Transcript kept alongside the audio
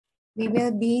We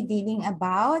will be dealing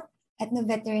about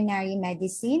ethnoveterinary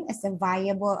medicine as a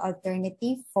viable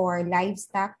alternative for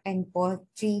livestock and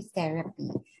poultry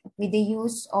therapy with the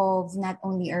use of not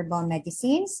only herbal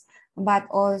medicines, but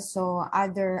also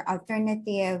other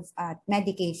alternative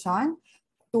medication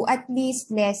to at least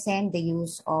lessen the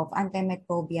use of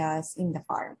antimicrobials in the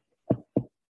farm.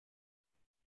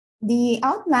 The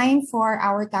outline for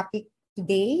our topic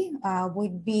today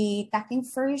would be talking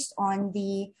first on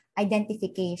the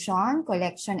identification,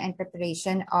 collection, and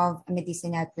preparation of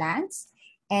medicinal plants.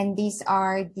 And these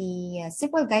are the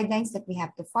simple guidelines that we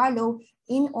have to follow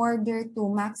in order to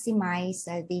maximize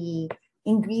the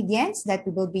ingredients that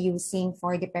we will be using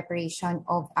for the preparation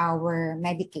of our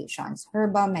medications,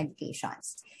 herbal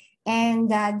medications. And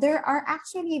there are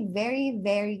actually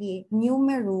very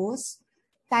numerous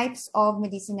types of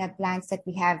medicinal plants that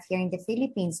we have here in the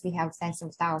Philippines. We have tens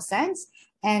of thousands,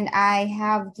 and I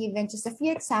have given just a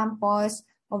few examples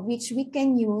of which we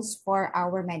can use for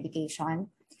our medication.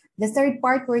 The third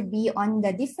part would be on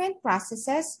the different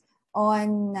processes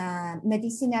on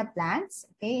medicinal plants,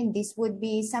 okay? And this would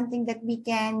be something that we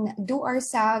can do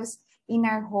ourselves in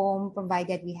our home,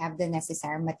 provided we have the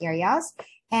necessary materials.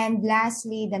 And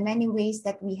lastly, the many ways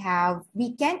that we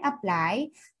can apply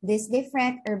these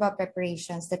different herbal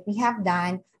preparations that we have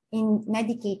done in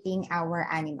medicating our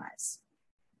animals.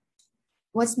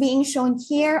 What's being shown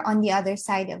here on the other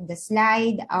side of the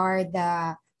slide are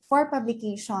the 4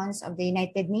 publications of the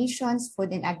United Nations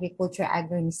Food and Agriculture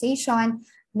Organization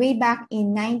way back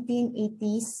in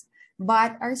 1980s,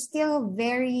 but are still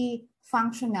very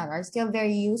functional, are still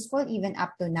very useful even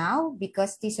up to now,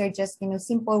 because these are just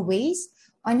simple ways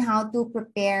on how to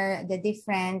prepare the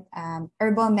different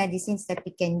herbal medicines that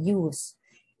we can use.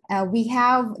 We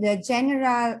have the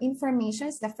general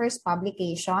information, the first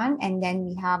publication, and then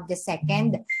we have the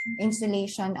second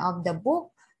installation of the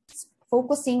book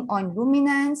focusing on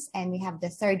ruminants, and we have the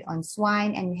third on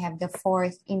swine, and we have the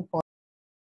fourth in poultry.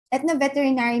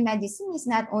 Ethnoveterinary medicine is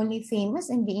not only famous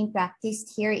and being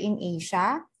practiced here in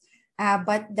Asia,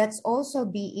 but that's also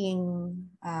being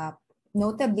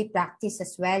notably practiced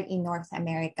as well in North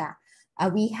America.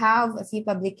 We have a few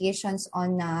publications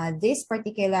on this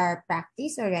particular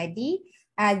practice already.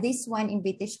 This one in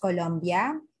British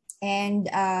Columbia, and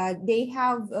they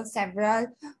have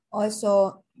several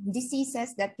also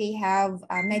diseases that they have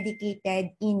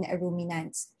medicated in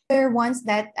ruminants. Other ones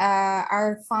that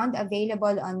are found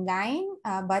available online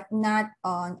but not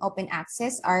on open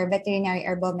access are veterinary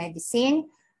herbal medicine,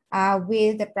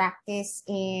 with the practice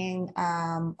in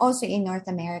also in North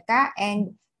America,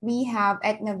 and we have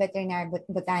ethnoveterinary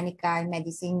botanical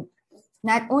medicine,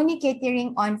 not only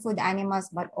catering on food animals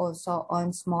but also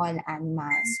on small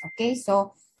animals. Okay,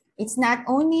 so it's not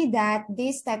only that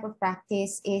this type of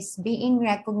practice is being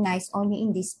recognized only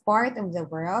in this part of the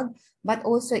world, but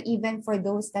also even for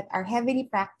those that are heavily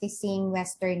practicing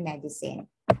Western medicine.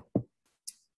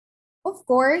 Of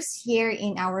course, here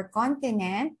in our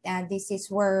continent, this is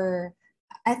where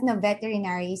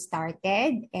ethnoveterinary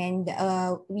started, and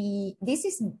this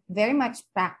is very much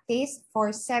practiced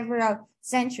for several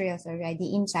centuries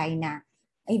already in China.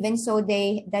 Even so,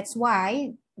 that's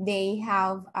why they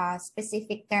have a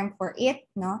specific term for it,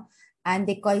 no? And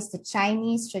they call it the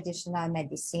Chinese traditional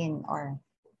medicine, or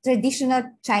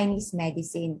traditional Chinese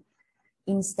medicine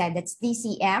instead. That's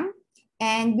DCM.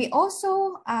 And we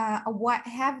also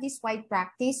have this wide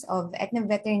practice of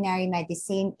ethnoveterinary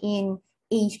medicine in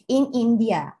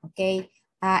India, okay?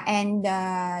 And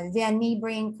the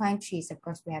neighboring countries, of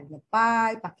course, we have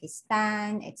Nepal,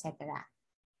 Pakistan, etc.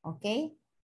 Okay?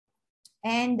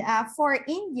 And for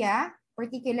India,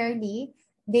 particularly,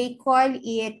 they call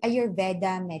it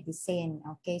Ayurveda medicine,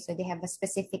 okay? So they have a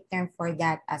specific term for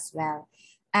that as well.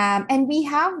 And we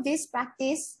have this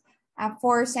practice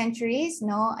for centuries,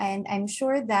 no? And I'm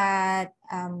sure that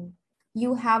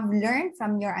you have learned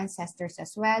from your ancestors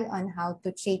as well on how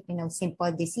to treat,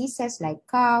 simple diseases like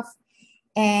cough.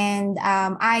 And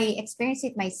I experienced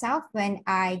it myself when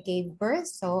I gave birth.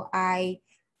 So I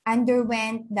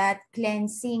underwent that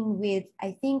cleansing with,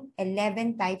 I think,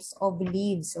 11 types of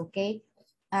leaves, okay?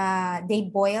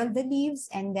 They boil the leaves,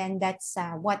 and then that's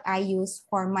what I use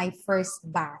for my first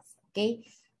bath, okay?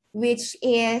 Which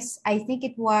is, I think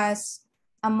it was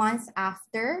a month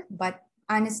after, but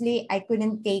honestly, I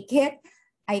couldn't take it.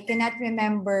 I cannot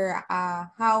remember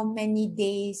how many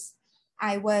days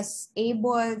I was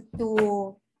able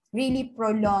to really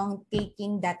prolong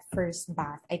taking that first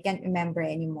bath. I can't remember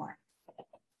anymore.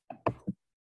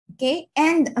 Okay,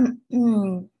 and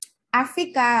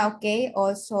Africa, okay,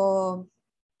 also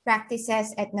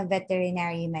practices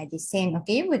ethnoveterinary medicine.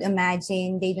 Okay, you would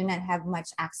imagine they do not have much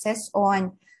access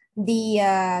on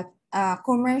the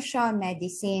commercial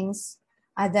medicines.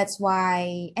 That's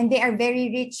why, and they are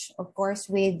very rich, of course,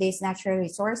 with these natural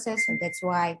resources. So that's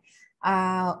why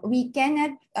we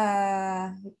cannot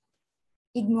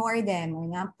ignore them or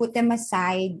not put them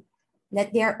aside,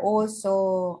 that they are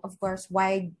also, of course,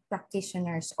 wide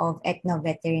practitioners of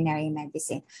ethnoveterinary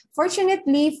medicine.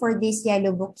 Fortunately for this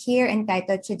yellow book here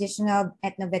entitled Traditional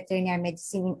Ethnoveterinary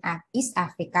Medicine in East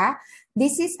Africa,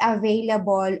 this is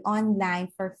available online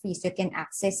for free. So you can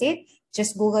access it.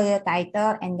 Just Google the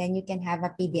title and then you can have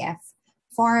a PDF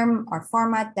form or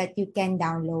format that you can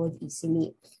download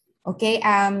easily. Okay.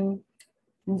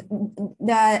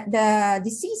 The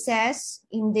diseases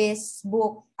in this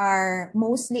book are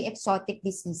mostly exotic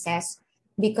diseases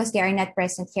because they are not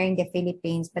present here in the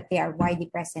Philippines, but they are widely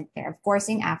present there, of course,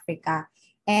 in Africa.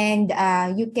 And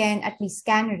you can at least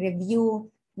scan and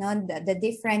review the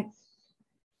different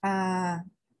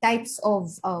types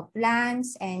of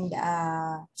plants and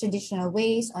traditional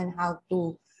ways on how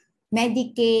to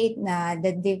medicate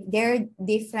their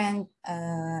different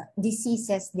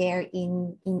diseases there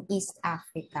in East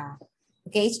Africa.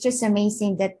 Okay, it's just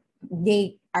amazing that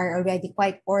they are already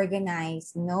quite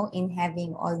organized, in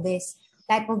having all this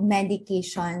type of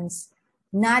medications,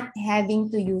 not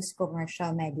having to use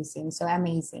commercial medicine. So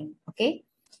amazing, okay?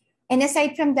 And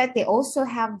aside from that, they also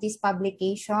have this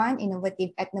publication,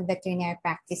 Innovative Ethnoveterinary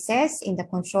Practices in the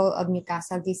Control of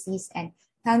Newcastle Disease and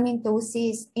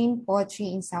Helminthosis in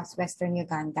Poultry in Southwestern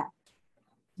Uganda.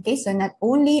 Okay, so not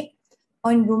only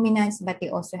on ruminants, but they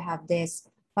also have this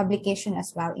publication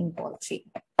as well in poultry.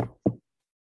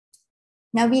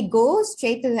 Now we go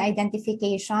straight to the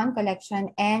identification, collection,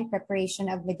 and preparation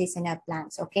of medicinal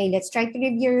plants. Okay, let's try to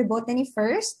review botany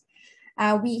first.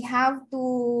 We have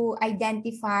to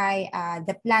identify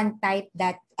the plant type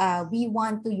that we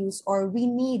want to use or we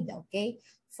need, okay,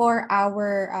 for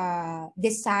our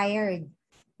desired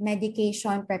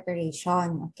medication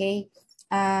preparation, okay.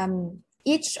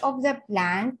 Each of the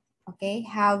plant, okay,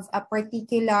 have a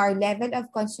particular level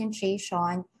of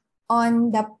concentration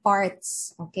on the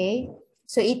parts, okay.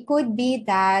 So it could be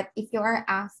that if you are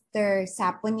after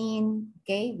saponin,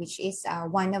 okay, which is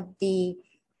one of the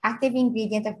active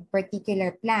ingredient of a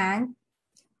particular plant,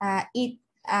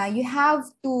 you have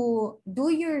to do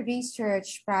your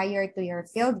research prior to your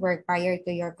fieldwork, prior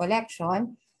to your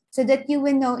collection, so that you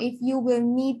will know if you will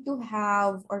need to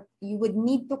have or you would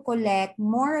need to collect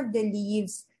more of the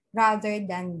leaves rather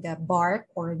than the bark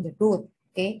or the root,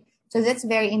 okay? So that's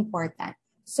very important.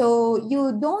 So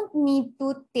you don't need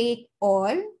to take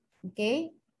all,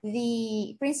 okay?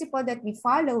 The principle that we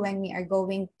follow when we are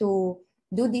going to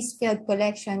do this field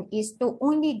collection is to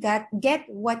only get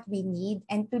what we need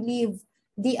and to leave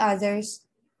the others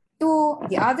to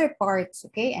the other parts,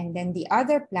 okay? And then the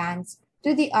other plants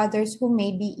to the others who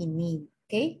may be in need,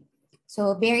 okay?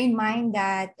 So bear in mind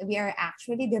that we are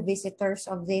actually the visitors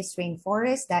of this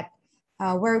rainforest that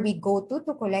where we go to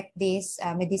collect these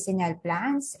medicinal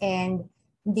plants, and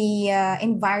the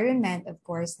environment, of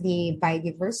course, the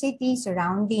biodiversity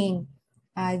surrounding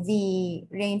the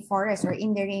rainforest or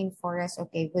in the rainforest,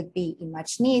 okay, would be in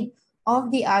much need of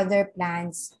the other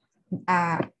plants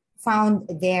found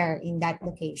there in that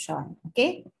location,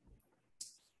 okay?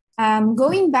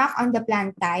 Going back on the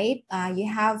plant type, you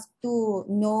have to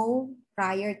know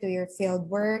prior to your field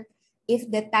work if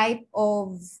the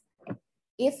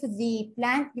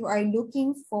plant you are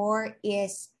looking for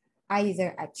is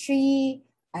either a tree,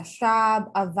 a shrub,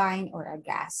 a vine, or a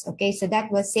grass. Okay, so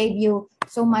that will save you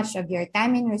so much of your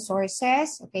time and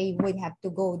resources. Okay, you would have to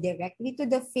go directly to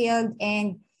the field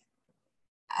and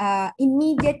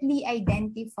immediately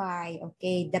identify,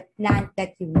 okay, the plant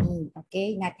that you need.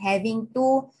 Okay, not having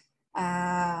to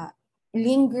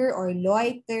linger or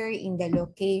loiter in the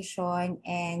location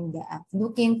and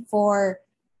looking for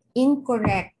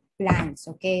incorrect plants,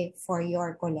 okay, for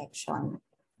your collection.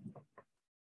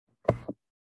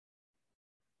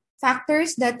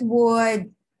 Factors that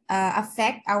would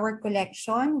affect our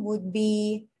collection would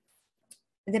be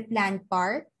the plant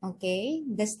part, okay,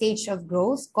 the stage of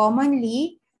growth.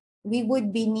 Commonly, we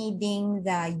would be needing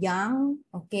the young,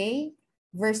 okay,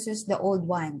 versus the old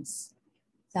ones.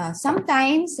 So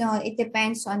sometimes it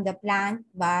depends on the plant,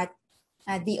 but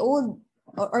the old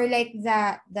or like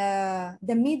the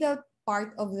middle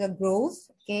part of the growth,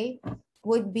 okay,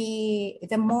 would be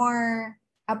the more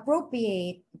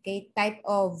appropriate, okay, type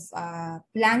of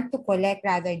plant to collect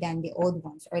rather than the old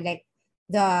ones, or like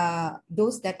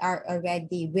those that are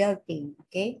already wilting,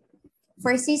 okay.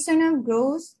 For seasonal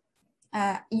growth,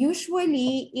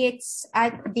 usually it's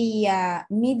at the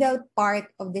middle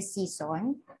part of the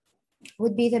season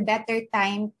would be the better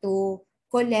time to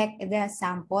collect the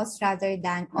samples rather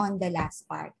than on the last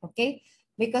part, okay?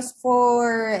 Because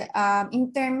for,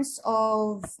 in terms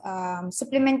of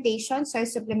supplementation, soil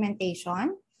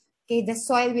supplementation, okay, the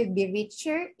soil will be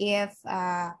richer if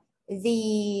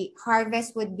the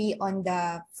harvest would be on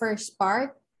the first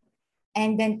part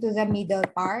and then to the middle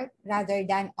part rather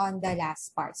than on the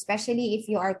last part, especially if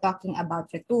you are talking about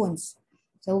ratoons.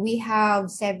 So we have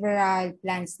several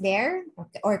plants there,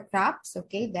 or crops,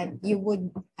 okay, that you would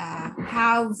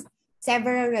have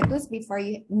several ratoons before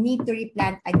you need to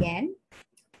replant again.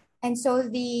 And so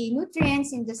the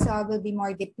nutrients in the soil will be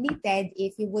more depleted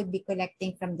if you would be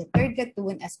collecting from the third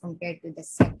ratoon as compared to the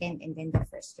second and then the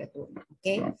first ratoon,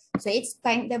 okay? So it's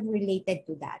kind of related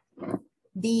to that.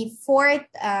 The fourth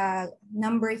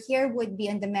number here would be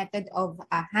on the method of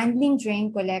handling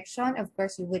drain collection. Of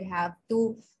course, you would have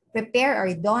to prepare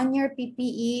or don your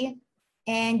PPE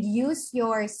and use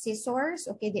your scissors,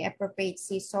 okay, the appropriate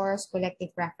scissors,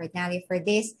 collective paraphernalia for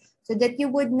this, so that you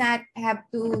would not have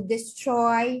to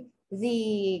destroy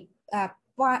the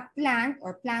plant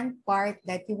or plant part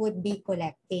that you would be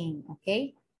collecting,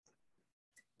 okay?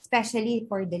 Especially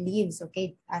for the leaves,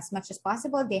 okay? As much as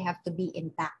possible, they have to be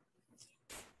intact.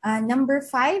 Number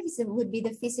 5 would be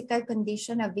the physical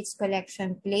condition of its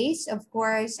collection place. Of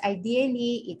course,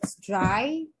 ideally, it's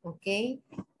dry, okay?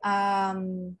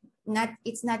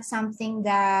 It's not something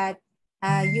that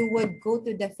you would go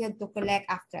to the field to collect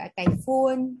after a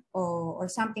typhoon or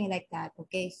something like that,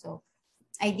 okay? So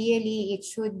ideally, it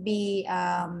should be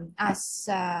as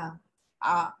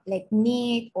like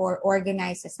neat or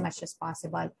organized as much as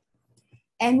possible.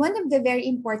 And one of the very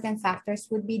important factors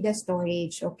would be the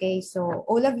storage, okay? So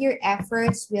all of your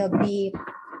efforts will be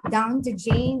down the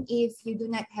drain if you do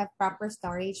not have proper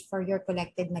storage for your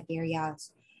collected materials.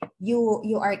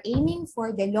 You are aiming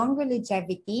for the longer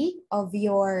longevity of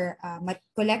your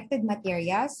collected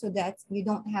materials so that you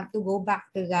don't have to go back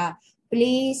to the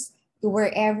place, to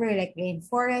wherever, like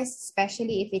rainforest,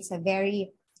 especially if it's a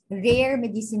very rare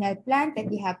medicinal plant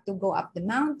that you have to go up the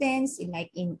mountains in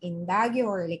Baguio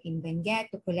or like in Benguet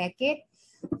to collect it.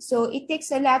 So it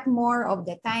takes a lot more of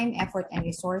the time, effort, and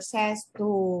resources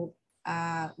to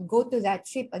go to that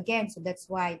trip again. So that's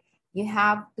why you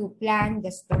have to plan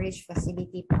the storage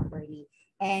facility properly.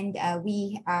 And of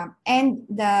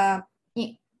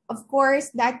course,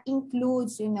 that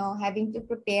includes, having to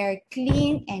prepare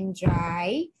clean and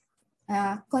dry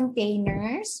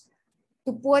containers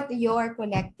to put your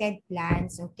collected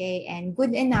plants, okay, and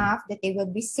good enough that they will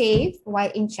be safe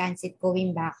while in transit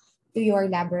going back to your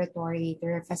laboratory, to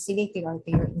your facility, or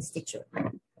to your institute.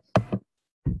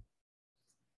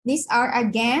 These are,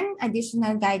 again,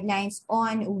 additional guidelines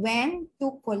on when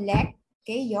to collect,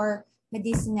 okay, your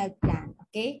medicinal plant,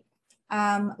 okay?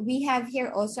 We have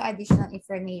here also additional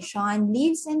information.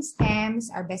 Leaves and stems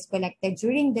are best collected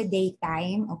during the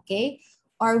daytime, okay,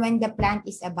 or when the plant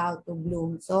is about to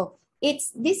bloom. So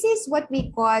this is what we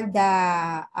call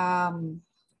the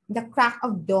crack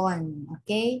of dawn,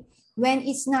 okay? When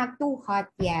it's not too hot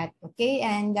yet, okay?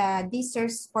 And this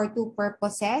serves for two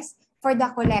purposes. For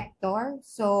the collector,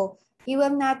 so he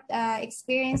will not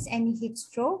experience any heat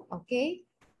stroke, okay?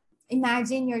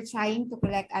 Imagine you're trying to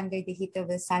collect under the heat of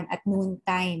the sun at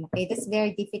noontime, okay? That's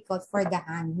very difficult for the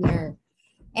handler.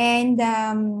 And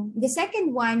the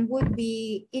second one would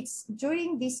be, it's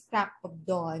during this crack of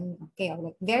dawn, okay, or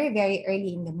like very, very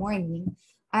early in the morning,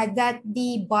 that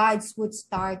the buds would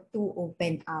start to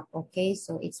open up, okay?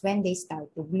 So it's when they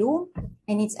start to bloom,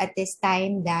 and it's at this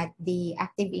time that the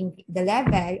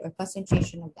level or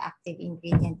concentration of the active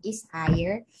ingredient is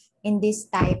higher in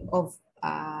this type of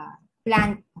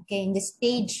plant, okay, in the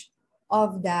stage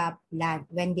of the plant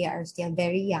when they are still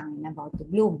very young and about to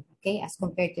bloom, okay, as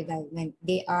compared to when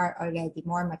they are already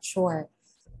more mature.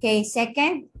 Okay,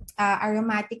 second,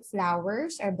 aromatic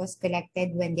flowers are best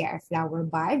collected when they are flower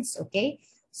buds, okay?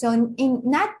 So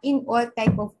not in all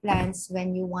type of plants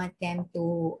when you want them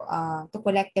to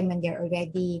collect them when they're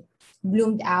already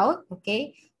bloomed out,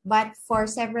 okay? But for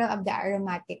several of the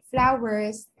aromatic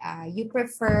flowers, you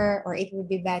prefer, or it would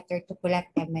be better to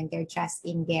collect them when they're just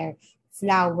in their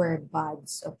flower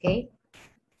buds, okay?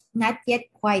 Not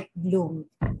yet quite bloomed,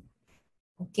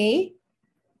 okay?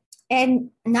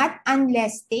 And not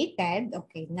unless stated,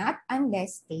 okay, not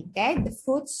unless stated, the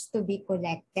fruits to be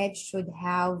collected should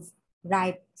have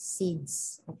ripe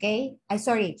seeds, okay?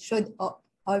 Should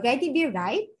already be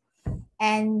ripe,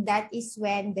 and that is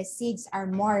when the seeds are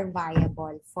more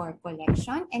viable for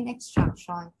collection and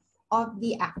extraction of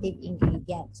the active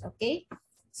ingredients, okay?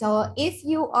 So if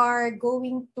you are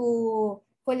going to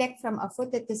collect from a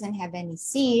fruit that doesn't have any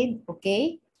seed,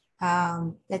 okay,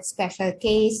 that's special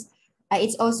case,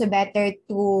 It's also better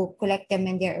to collect them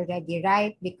when they're already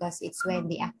ripe because it's when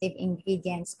the active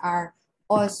ingredients are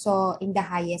also in the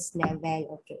highest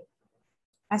level, okay,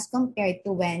 as compared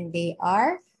to when they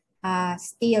are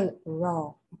still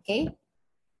raw, okay?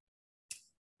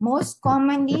 Most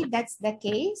commonly, that's the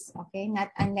case, okay,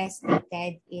 not unless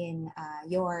stated in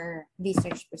your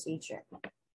research procedure.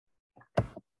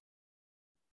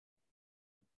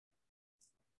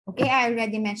 Okay, I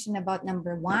already mentioned about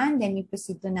number 1. Then we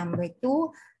proceed to number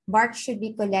 2. Bark should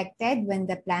be collected when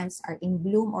the plants are in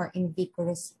bloom or in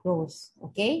vigorous growth.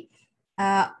 Okay,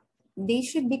 they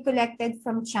should be collected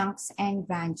from chunks and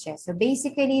branches. So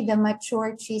basically, the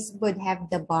mature trees would have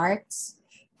the barks,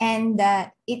 and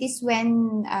it is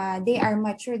when they are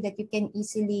mature that you can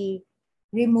easily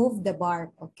remove the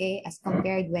bark. Okay, as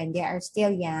compared when they are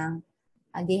still young.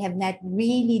 They have not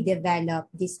really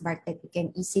developed this bark that you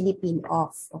can easily peel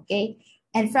off, okay?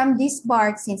 And from this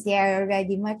bark, since they are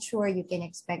already mature, you can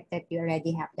expect that you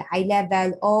already have the high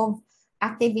level of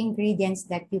active ingredients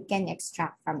that you can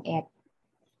extract from it.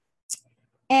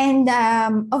 And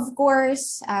of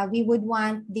course, we would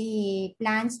want the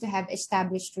plants to have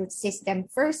established root system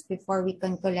first before we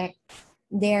can collect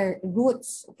their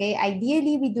roots, okay?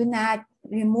 Ideally, we do not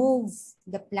remove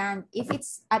the plant if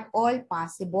it's at all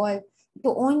possible, to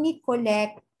only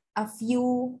collect a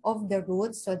few of the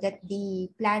roots so that the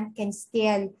plant can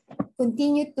still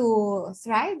continue to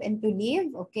thrive and to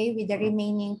live, okay, with the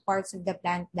remaining parts of the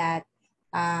plant that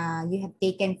you have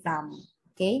taken from,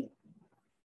 okay?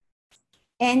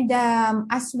 And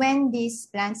as when these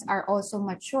plants are also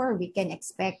mature, we can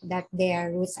expect that their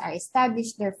roots are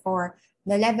established. Therefore,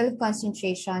 the level of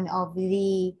concentration of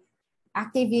the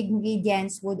active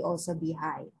ingredients would also be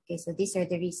high. Okay, so these are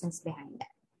the reasons behind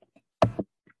that.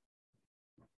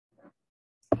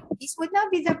 This would now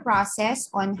be the process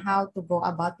on how to go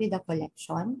about with the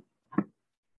collection.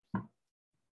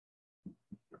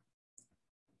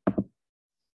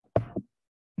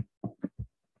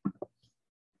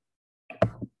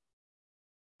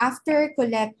 After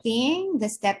collecting, the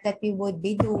step that we would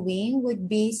be doing would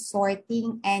be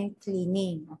sorting and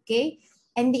cleaning, okay?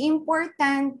 And the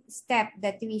important step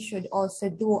that we should also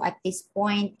do at this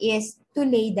point is to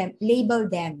label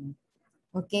them,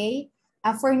 okay?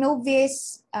 For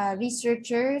novice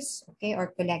researchers, okay,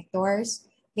 or collectors,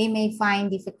 they may find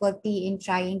difficulty in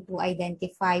trying to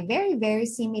identify very, very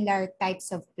similar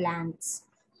types of plants.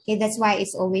 Okay, that's why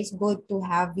it's always good to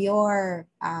have your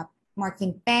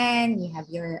marking pen, you have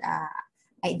your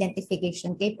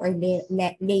identification tape or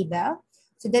label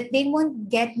so that they won't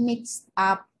get mixed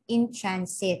up in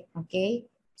transit, okay?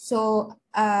 So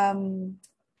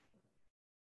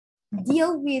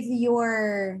deal with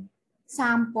your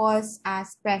samples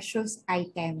as precious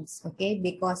items, okay?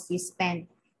 Because you spent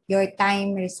your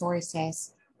time,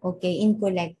 resources, okay, in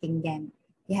collecting them.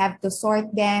 You have to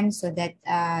sort them so that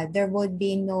there would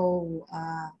be no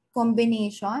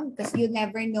combination because you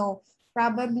never know.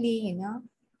 Probably, you know,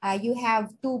 you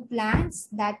have two plants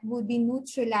that would be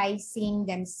neutralizing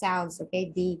themselves,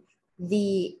 okay?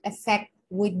 The effect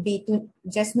would be to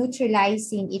just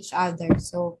neutralizing each other.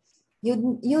 So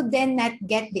you then not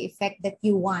get the effect that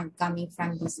you want coming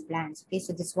from these plants. Okay,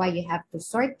 so that's why you have to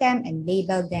sort them and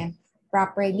label them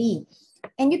properly.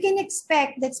 And you can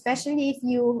expect that especially if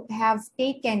you have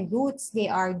taken roots, they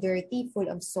are dirty, full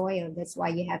of soil. That's why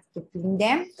you have to clean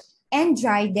them and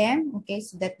dry them, okay,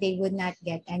 so that they would not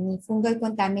get any fungal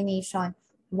contamination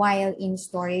while in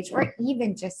storage or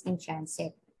even just in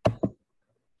transit.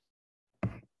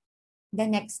 The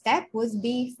next step would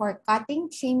be for cutting,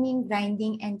 trimming,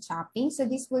 grinding, and chopping. So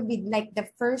this will be like the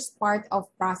first part of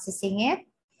processing it.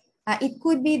 It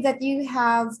could be that you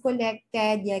have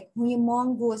collected like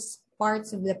humongous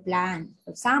parts of the plant.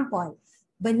 For example,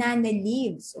 banana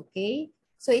leaves, okay?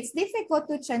 So it's difficult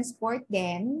to transport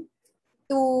them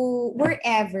to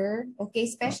wherever, okay?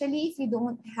 Especially if you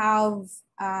don't have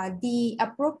the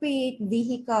appropriate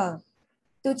vehicle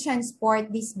to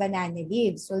transport these banana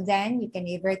leaves. So then you can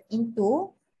revert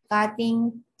into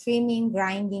cutting, trimming,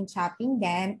 grinding, chopping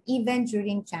them, even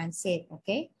during transit,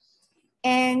 okay?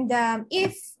 And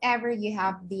if ever you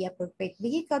have the appropriate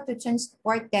vehicle to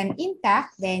transport them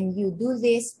intact, then you do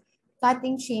this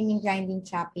cutting, trimming, grinding,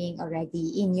 chopping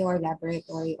already in your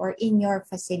laboratory or in your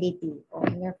facility or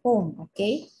in your home,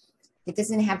 okay? It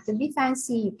doesn't have to be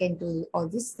fancy. You can do all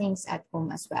these things at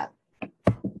home as well.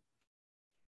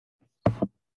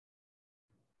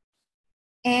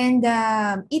 And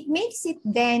it makes it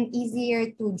then easier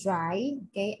to dry,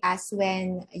 okay, as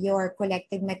when your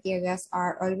collected materials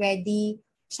are already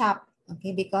chopped,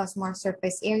 okay, because more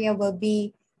surface area will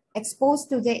be exposed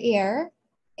to the air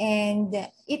And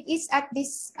it is at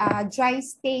this dry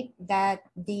state that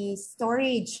the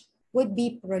storage would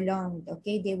be prolonged,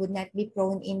 okay? They would not be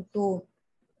prone into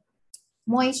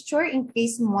moisture,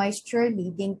 increased moisture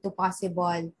leading to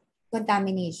possible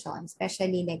contamination,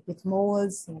 especially like with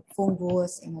molds, like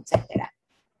fungus, and etc.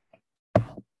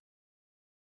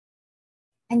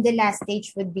 And the last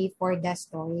stage would be for the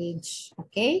storage,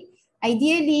 okay?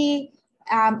 Ideally,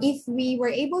 if we were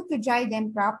able to dry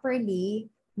them properly,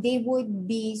 they would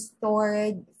be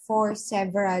stored for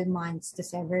several months to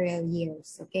several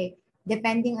years, okay?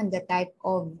 Depending on the type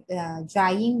of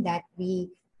drying that we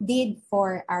did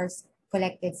for our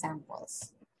collected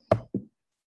samples.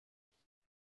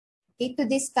 Okay, to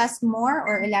discuss more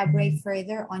or elaborate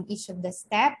further on each of the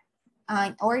steps,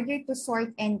 in order to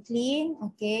sort and clean,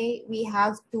 okay, we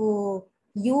have to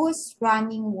use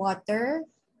running water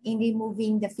in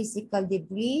removing the physical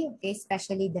debris, okay,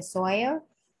 especially the soil.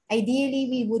 Ideally,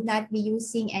 we would not be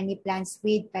using any plants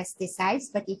with pesticides,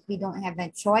 but if we don't have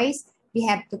a choice, we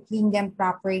have to clean them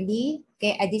properly,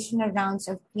 okay, additional rounds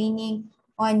of cleaning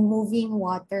on moving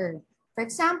water. For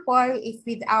example, if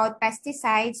without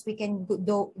pesticides, we can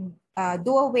do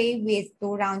away with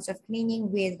 2 rounds of cleaning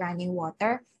with running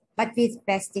water. But with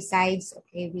pesticides,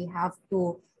 okay, we have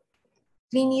to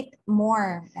clean it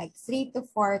more, like 3 to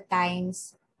 4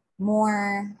 times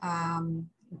more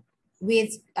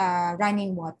with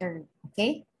running water,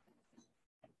 okay?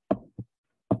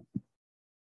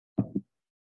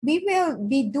 We will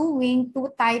be doing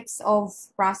 2 types of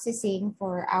processing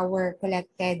for our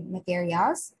collected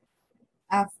materials.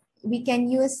 We can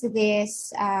use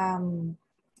this,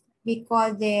 we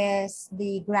call this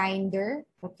the grinder,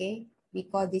 okay? We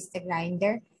call this the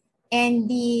grinder. And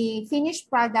the finished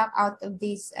product out of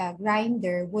this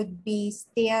grinder would be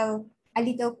still a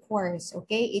little coarse,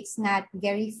 okay? It's not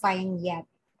very fine yet.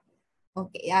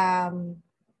 Okay,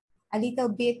 a little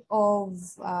bit of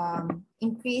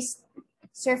increased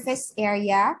surface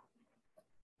area.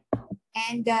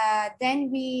 And then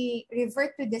we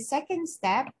revert to the second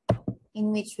step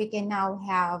in which we can now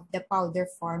have the powder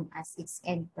form as its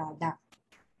end product,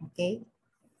 okay?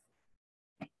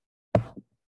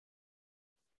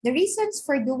 The reasons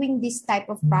for doing this type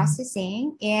of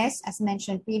processing is, as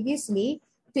mentioned previously,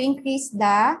 to increase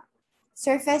the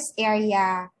surface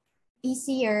area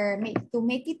easier, to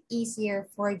make it easier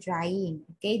for drying.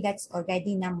 Okay, that's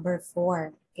already number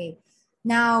 4. Okay,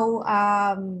 now,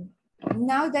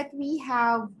 now that we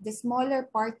have the smaller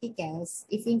particles,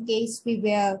 if in case we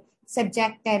will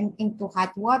subject them into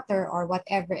hot water or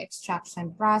whatever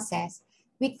extraction process,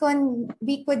 we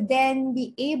could then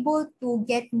be able to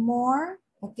get more,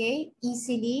 okay,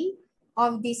 easily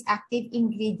of these active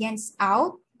ingredients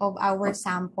out of our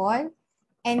sample.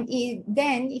 And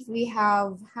then if we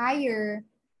have higher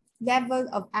level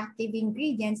of active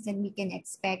ingredients, then we can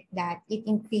expect that it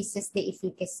increases the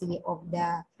efficacy of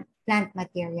the plant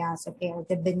materials, okay, or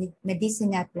the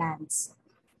medicinal plants.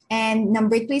 And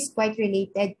number 2 is quite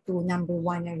related to number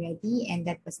 1 already, and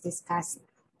that was discussed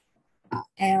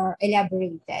or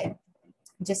elaborated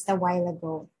just a while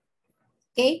ago.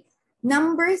 Okay,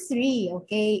 number 3,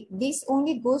 okay, this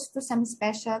only goes to some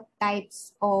special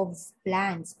types of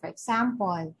plants. For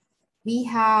example, we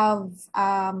have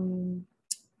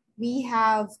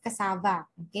cassava,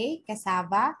 okay?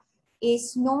 Cassava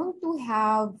is known to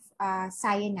have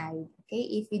cyanide,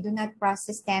 okay? If we do not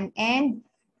process them and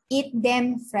eat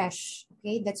them fresh,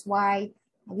 okay? That's why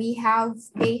they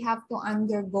have to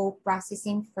undergo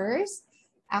processing first.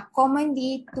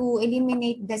 Commonly, to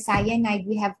eliminate the cyanide,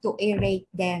 we have to aerate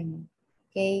them,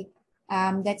 okay?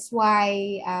 That's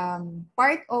why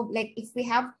part of, like, if we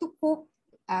have to cook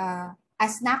a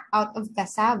snack out of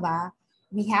cassava,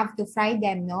 we have to fry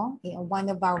them, no? Okay, one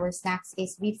of our snacks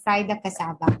is we fry the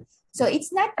cassava. So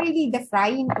it's not really the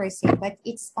frying per se, but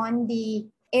it's on the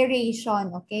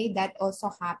aeration, okay? That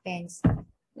also happens.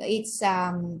 It's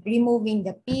removing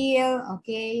the peel,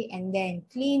 okay? And then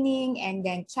cleaning, and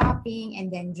then chopping,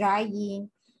 and then drying.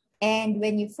 And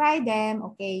when you fry them,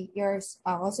 okay, you're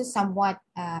also somewhat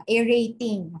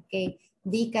aerating, okay,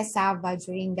 the cassava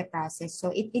during the process.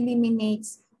 So it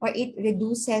eliminates or it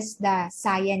reduces the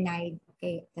cyanide,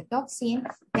 okay, the toxin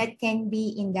that can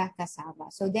be in the cassava.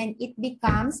 So then it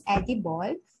becomes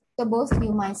edible to both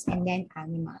humans and then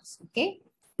animals, okay?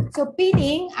 So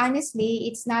peeling, honestly,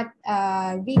 it's not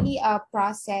really a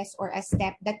process or a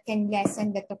step that can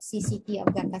lessen the toxicity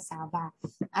of the cassava.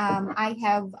 I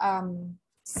have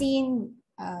seen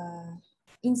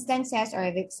instances, or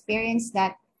I've experienced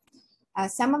that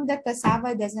some of the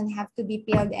cassava doesn't have to be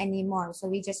peeled anymore. So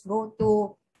we just go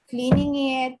to cleaning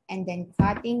it and then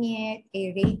cutting it,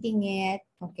 aerating it.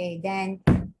 Okay, then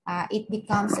it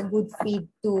becomes a good feed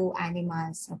to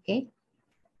animals, okay?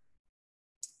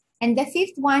 And the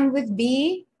fifth one would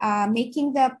be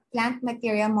making the plant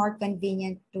material more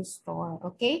convenient to store,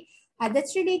 okay?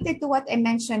 That's related to what I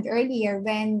mentioned earlier.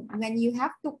 When you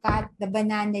have to cut the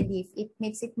banana leaf, it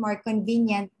makes it more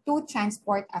convenient to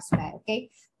transport as well, okay?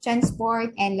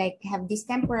 Transport and like have this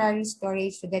temporary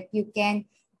storage so that you can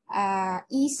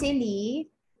easily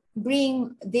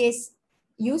bring this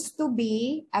used to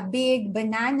be a big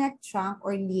banana trunk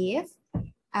or leaf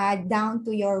down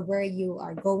to your where you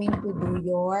are going to do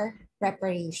your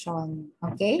preparation,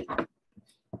 okay?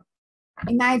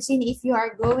 Imagine if you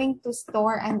are going to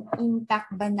store an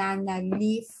intact banana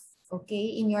leaf,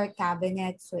 okay, in your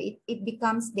cabinet. So it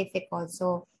becomes difficult.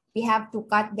 So we have to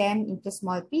cut them into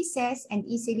small pieces and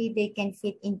easily they can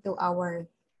fit into our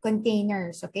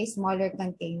containers, okay, smaller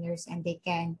containers, and they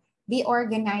can be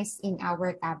organized in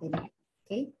our cabinet,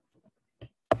 okay?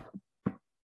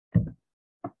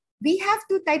 We have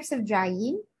two types of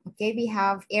drying, okay? We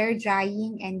have air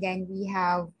drying and then we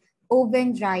have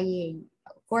oven drying.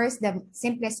 Of course, the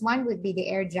simplest one would be the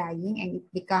air drying, and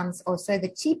it becomes also the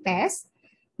cheapest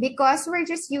because we're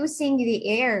just using the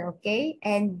air, okay?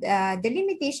 And the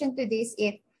limitation to this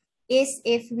is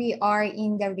if we are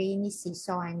in the rainy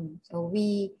season. So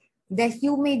the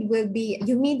humidity,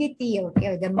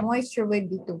 okay, the moisture will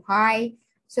be too high,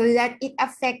 so that it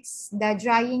affects the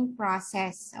drying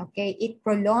process, okay? It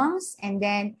prolongs, and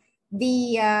then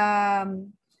the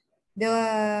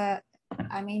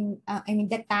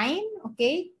time,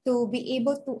 okay, to be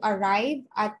able to arrive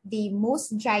at the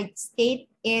most dried state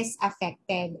is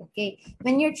affected, okay?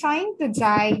 When you're trying to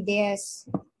dry this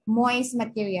moist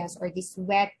materials or this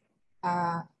wet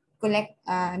wet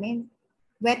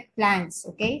plants,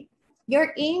 okay?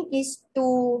 Your aim is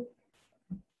to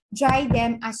dry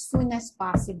them as soon as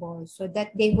possible so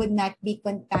that they would not be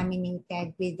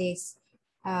contaminated with these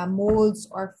molds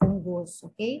or fungus,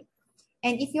 okay?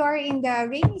 And if you are in the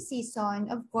rainy season,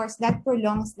 of course, that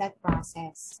prolongs that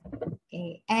process,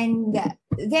 okay? And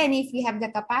then if you have the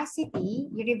capacity,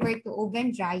 you revert to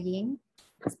oven drying,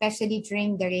 especially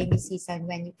during the rainy season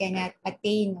when you cannot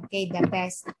attain, okay, the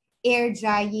best air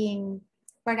drying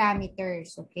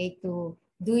parameters, okay, to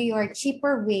do your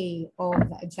cheaper way of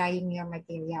drying your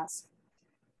materials.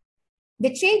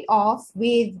 The trade-off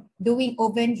with doing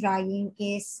oven drying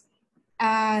is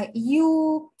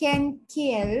you can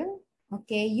kill,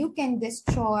 okay, you can kill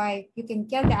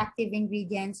the active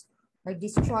ingredients or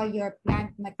destroy your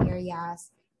plant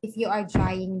materials if you are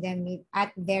drying them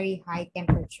at very high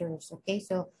temperatures, okay?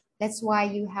 So that's why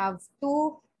you have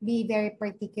to be very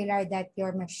particular that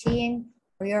your machine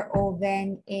or your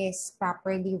oven is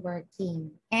properly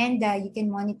working. And you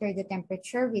can monitor the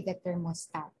temperature with the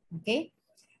thermostat, okay?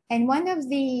 And one of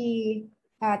the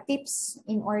tips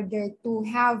in order to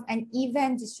have an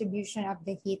even distribution of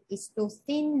the heat is to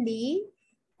thinly,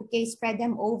 okay, spread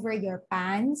them over your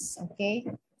pans, okay,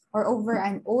 or over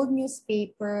an old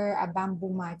newspaper, a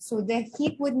bamboo mat. So the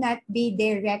heat would not be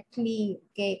directly,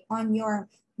 okay, on your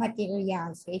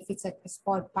material. So if it's at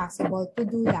all possible to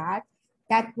do that,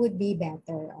 that would be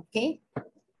better, okay?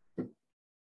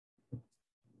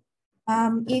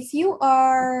 If you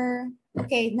are,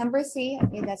 okay, number 3,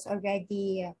 okay, that's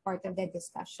already part of the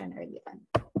discussion earlier on.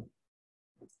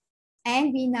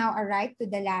 And we now arrive to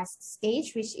the last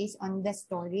stage, which is on the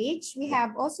storage. We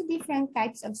have also different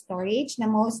types of storage. The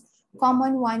most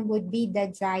common one would be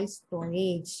the dry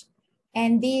storage.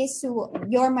 And these,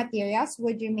 your materials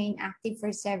would remain active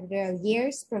for several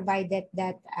years, provided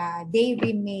that they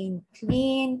remain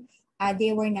clean,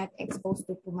 they were not exposed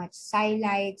to too much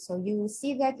sunlight. So you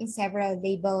see that in several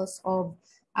labels of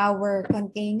our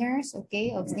containers,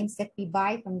 okay, of things that we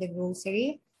buy from the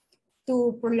grocery.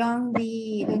 To prolong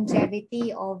the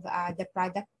longevity of the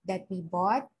product that we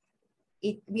bought,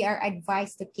 we are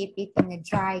advised to keep it in a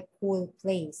dry, cool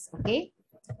place, okay?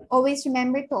 Always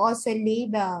remember to also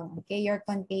label, okay, your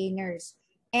containers.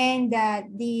 And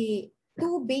the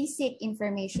 2 basic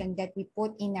information that we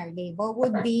put in our label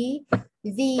would be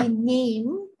the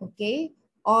name, okay,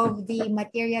 of the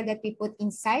material that we put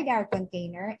inside our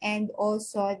container, and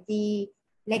also the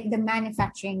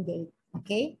manufacturing date,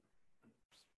 okay?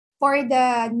 For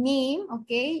the name,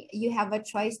 okay, you have a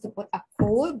choice to put a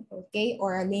code, okay,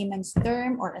 or a layman's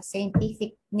term or a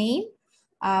scientific name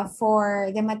for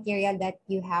the material that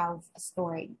you have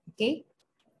stored, okay?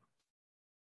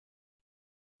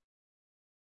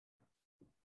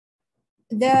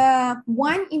 The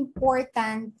one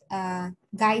important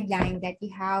guideline that you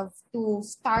have to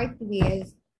start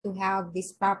with to have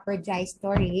this proper dry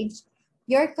storage,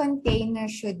 your container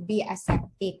should be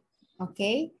aseptic,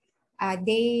 okay?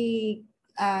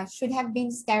 should have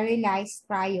been sterilized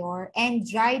prior and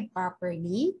dried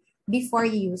properly before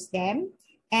you use them.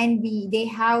 And they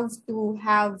have to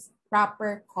have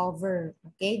proper cover,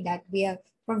 okay, that will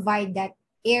provide that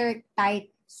airtight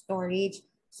storage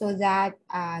so that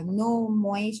no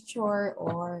moisture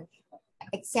or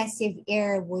excessive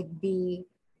air would be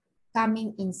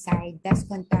coming inside, thus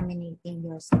contaminating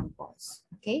your samples,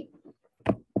 okay?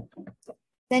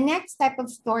 The next type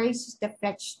of storage is the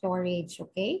fresh storage,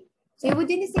 okay? So you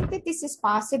wouldn't think that this is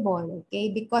possible, okay?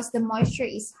 Because the moisture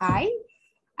is high.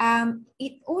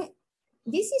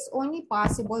 This is only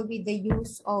possible with the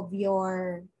use of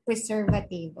your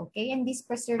preservative, okay? And this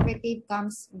preservative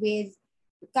comes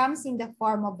in the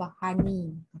form of a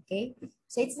honey, okay?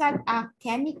 So it's not a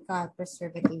chemical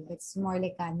preservative. It's more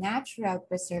like a natural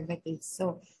preservative.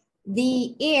 So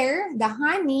the air, the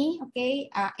honey, okay,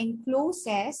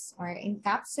 encloses or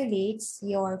encapsulates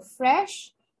your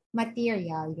fresh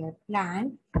material, your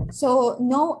plant. So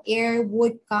no air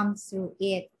would come through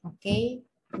it, okay?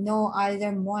 No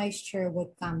other moisture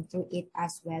would come through it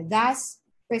as well, thus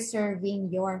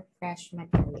preserving your fresh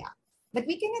material. But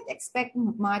we cannot expect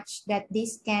much that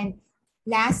this can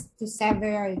last to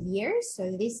several years.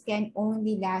 So this can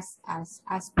only last as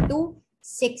to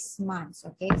 6 months,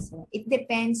 okay? So it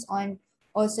depends on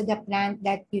also the plant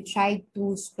that you try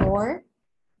to store.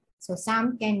 So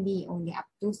some can be only up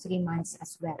to 3 months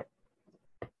as well.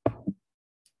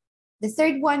 The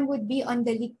third one would be on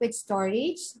the liquid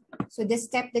storage. So the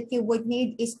step that you would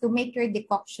need is to make your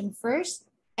decoction first,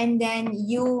 and then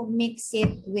you mix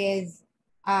it with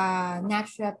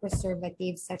natural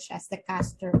preservatives such as the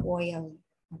castor oil,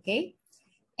 okay?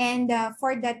 And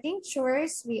for the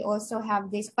tinctures, we also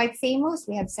have this quite famous.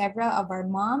 We have several of our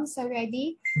moms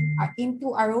already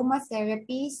into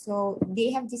aromatherapy. So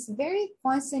they have this very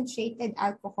concentrated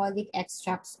alcoholic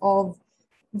extracts of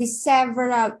the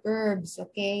several herbs,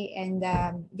 okay? And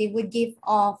they would give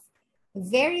off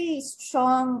very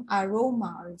strong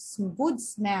aroma or good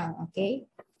smell, okay?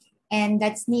 And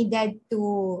that's needed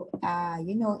to,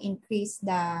 you know, increase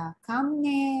the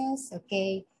calmness,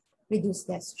 okay? Reduce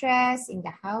the stress in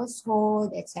the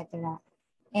household, etc.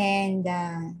 And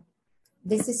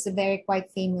this is very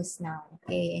quite famous now,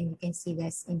 okay? And you can see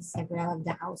this in several of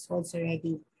the households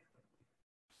already.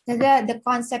 So the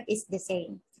concept is the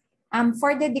same.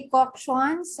 For the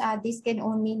decoctions, this can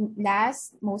only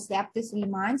last mostly up to 3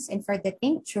 months. And for the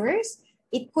tinctures,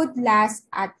 it could last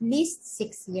at least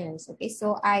 6 years. Okay,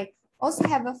 so I also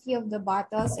have a few of the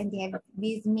bottles, and they have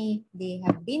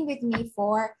been with me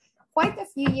for quite a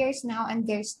few years now, and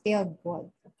they're still good.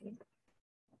 Okay.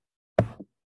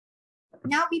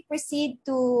 Now we proceed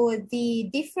to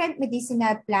the different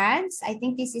medicinal plants. I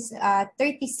think this is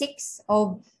 36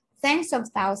 of tens of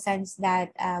thousands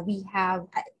that we have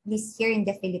at least here in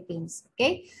the Philippines.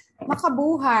 Okay,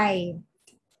 makabuhay.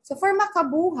 So for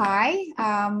makabuhay,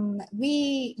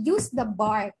 we use the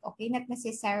bark, okay, not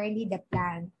necessarily the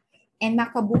plant. And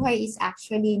makabuhay is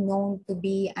actually known to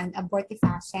be an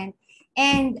abortifacient.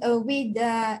 And with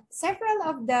several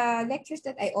of the lectures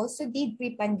that I also did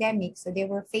pre-pandemic, so they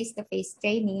were face-to-face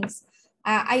trainings,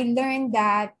 I learned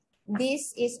that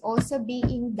this is also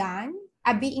being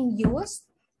used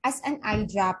as an eye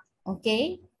drop,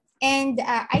 okay? And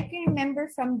I can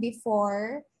remember from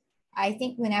before, I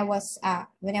think when I was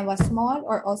small,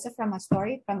 or also from a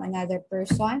story from another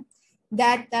person,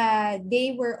 that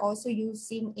they were also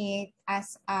using it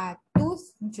as a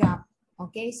tooth drop,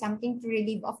 okay? Something to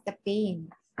relieve of the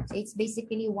pain. So it's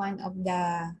basically one of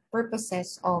the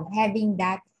purposes of having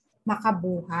that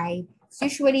makabuhay. It's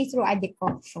usually through a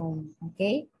decoction,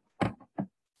 okay?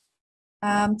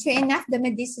 True enough, the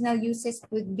medicinal uses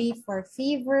would be for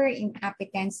fever,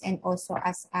 inappetence, and also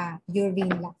as a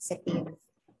urine laxative.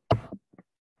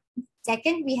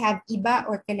 Second, we have iba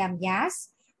or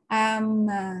calamyas.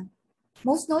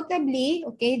 Most notably,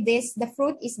 okay, the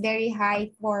fruit is very high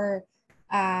for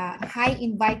high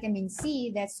in vitamin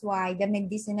C. That's why the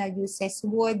medicinal uses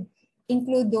would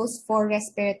include those for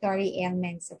respiratory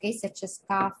ailments, okay, such as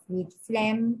cough with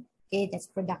phlegm, okay, that's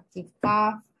productive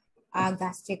cough,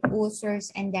 gastric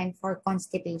ulcers, and then for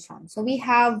constipation. So we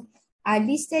have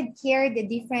listed here the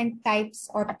different types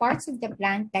or parts of the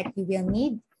plant that you will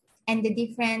need, and the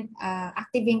different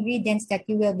active ingredients that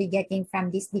you will be getting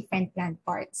from these different plant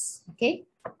parts, okay?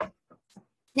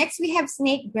 Next, we have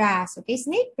snake grass, okay?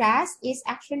 Snake grass is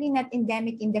actually not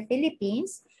endemic in the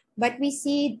Philippines, but we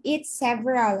see it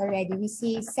several already. We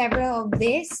see several of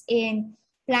this in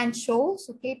plant shows,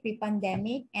 okay,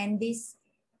 pre-pandemic, and this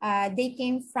they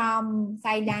came from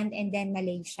Thailand and then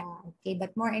Malaysia, okay?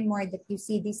 But more and more that you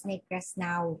see this snake grass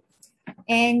now.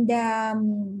 And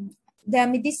The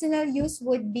medicinal use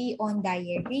would be on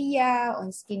diarrhea,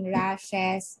 on skin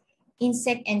rashes,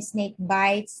 insect and snake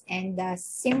bites, and the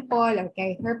simple,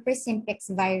 okay, herpes simplex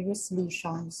virus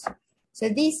lesions. So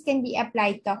these can be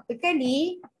applied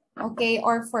topically, okay,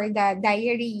 or for the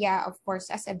diarrhea, of course,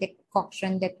 as a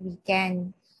decoction that we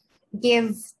can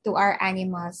give to our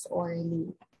animals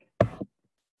orally.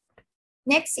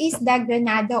 Next is the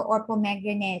granado or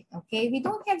pomegranate. Okay, we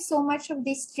don't have so much of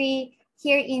this tree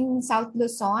here in South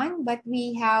Luzon, but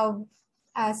we have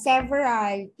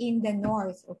several in the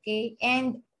north. Okay,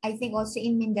 and I think also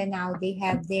in Mindanao they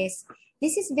have this.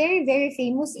 This is very, very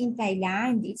famous in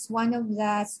Thailand. It's one of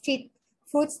the street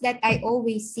fruits that I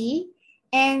always see.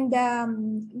 And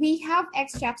we have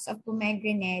extracts of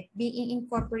pomegranate being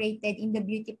incorporated in the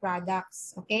beauty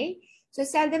products. Okay. So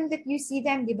seldom that you see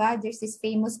them, di ba? There's this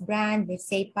famous brand,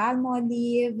 let's say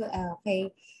Palmolive,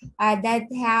 okay, that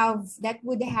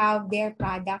would have their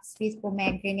products with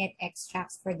pomegranate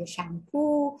extracts for the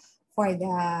shampoo, for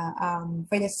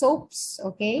the soaps,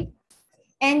 okay.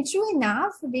 And true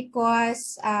enough,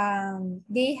 because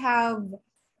they have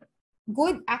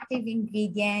good active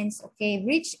ingredients, okay,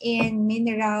 rich in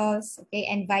minerals, okay,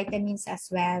 and vitamins as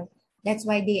well. That's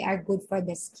why they are good for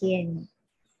the skin.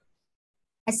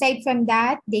 Aside from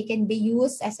that, they can be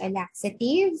used as a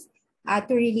laxative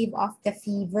to relieve of the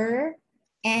fever,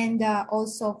 and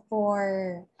also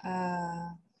for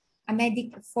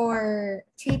for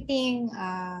treating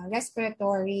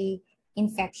respiratory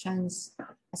infections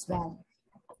as well.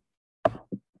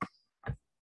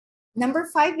 Number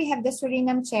 5, we have the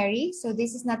Suriname cherry. So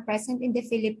this is not present in the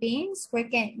Philippines.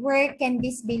 Where can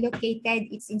this be located?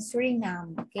 It's in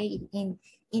Suriname, okay,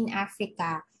 in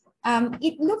Africa.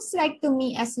 It looks like to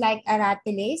me as like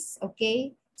aratilis,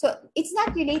 okay? So it's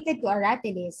not related to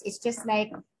aratilis. It's just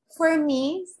like, for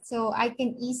me, so I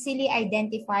can easily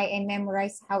identify and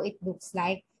memorize how it looks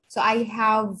like. So I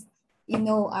have,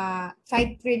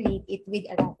 tried to relate it with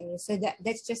aratilis. So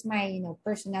that's just my,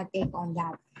 personal take on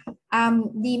that.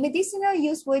 The medicinal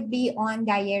use would be on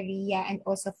diarrhea and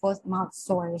also for mouth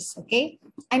sores, okay?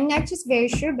 I'm not just very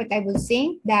sure, but I will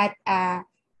think that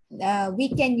we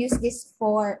can use this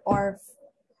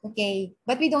okay,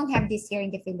 but we don't have this here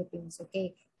in the Philippines,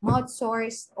 okay? Mouth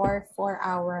sores or for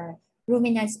our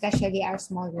ruminants, especially our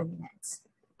small ruminants.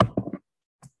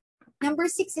 Number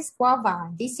 6 is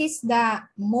guava. This is the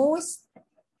most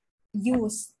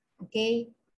used, okay,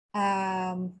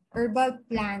 herbal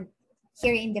plant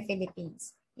here in the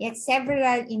Philippines. It has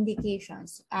several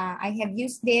indications. I have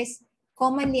used this,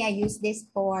 commonly I use this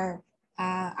for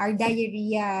our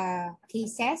diarrhea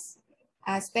cases,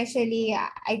 especially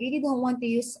I really don't want to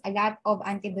use a lot of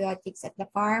antibiotics at the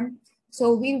farm.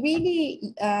 So we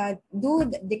really do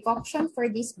the decoction for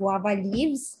these guava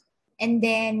leaves, and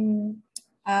then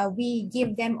we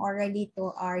give them orally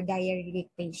to our diarrhea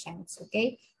patients,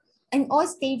 okay? In all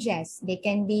stages, they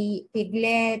can be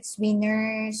piglets,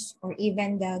 weaners, or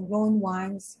even the grown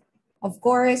ones. Of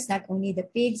course, not only the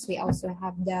pigs, we also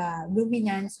have the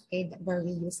ruminants, okay, where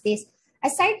we use this.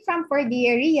 Aside from for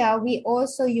diarrhea, we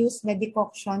also use the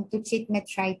decoction to treat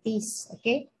metritis,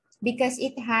 okay, because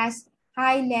it has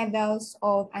high levels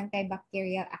of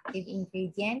antibacterial active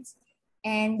ingredients.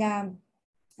 And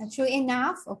true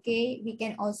enough, okay, we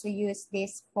can also use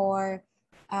this for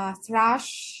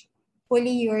thrush,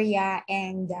 polyuria,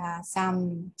 and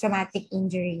some traumatic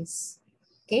injuries.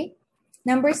 Okay.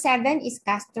 Number 7 is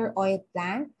castor oil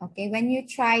plant. Okay. When you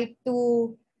try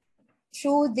to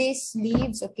chew these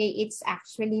leaves, okay, it's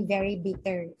actually very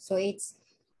bitter. So it's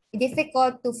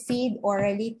difficult to feed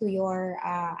orally to your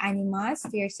animals,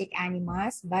 to your sick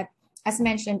animals. But as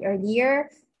mentioned earlier,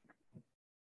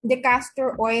 the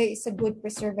castor oil is a good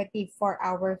preservative for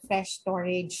our fresh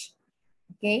storage.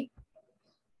 Okay.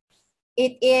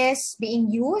 It is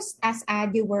being used as a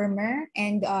dewormer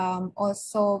and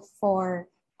also for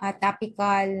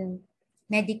topical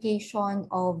medication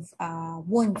of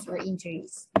wounds or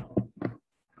injuries.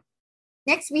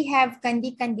 Next, we have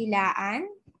kandi-kandilaan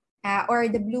or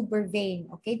the blue vervain.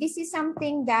 Okay, this is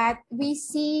something that we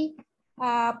see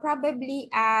probably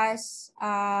as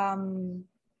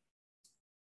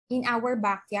in our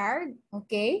backyard,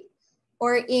 okay,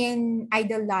 or in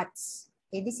idle lots.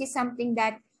 Okay, this is something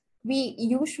that we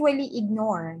usually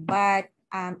ignore, but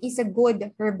is a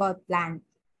good herbal plant.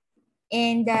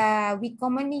 And we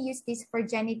commonly use this for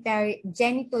genitourinary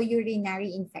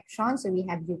infection. So we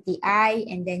have UTI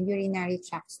and then urinary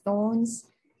tract stones.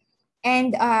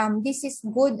 And this is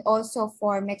good also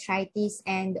for metritis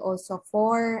and also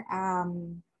for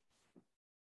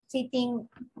treating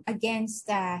against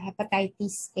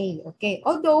hepatitis A. Okay,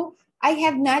 although I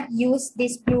have not used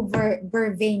this blue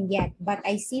vervain yet, but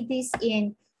I see this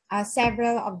in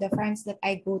several of the farms that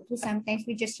I go to, sometimes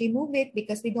we just remove it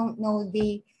because we don't know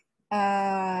the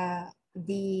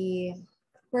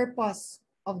purpose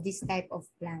of this type of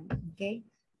plant, okay?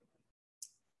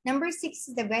 Number 6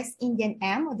 is the West Indian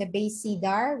elm or the bay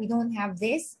cedar. We don't have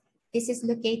this. This is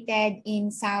located in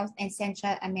South and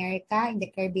Central America, in the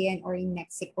Caribbean or in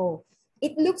Mexico.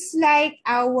 It looks like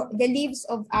the leaves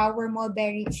of our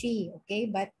mulberry tree, okay?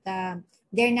 But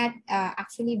they're not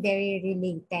actually very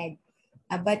related.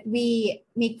 But we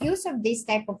make use of this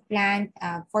type of plant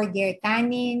for their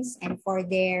tannins and for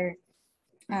their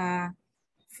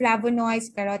flavonoids,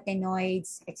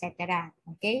 carotenoids, etc.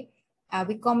 Okay?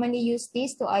 We commonly use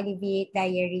this to alleviate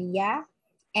diarrhea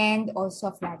and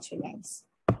also flatulence.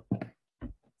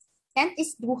 10th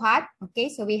is duhat. Okay,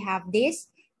 so we have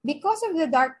this. Because of the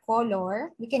dark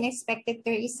color, we can expect that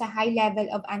there is a high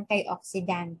level of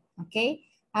antioxidant. Okay,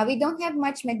 we don't have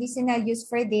much medicinal use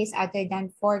for this other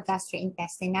than for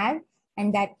gastrointestinal,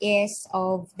 and that is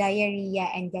of diarrhea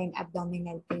and then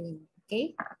abdominal pain.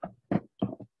 Okay.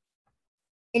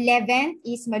 11th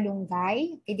is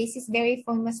malunggay. Okay, this is very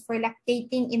famous for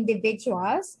lactating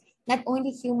individuals, not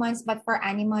only humans but for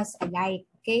animals alike.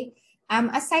 Okay.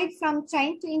 Aside from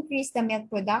trying to increase the milk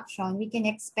production, we can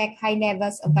expect high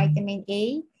levels of vitamin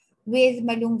A with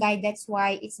malunggay. That's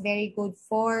why it's very good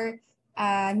for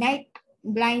night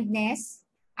blindness,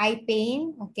 eye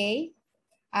pain, okay,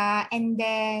 and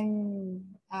then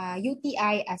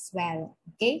UTI as well.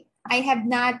 Okay, I have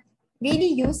not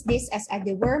really used this as a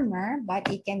dewormer,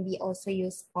 but it can be also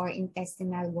used for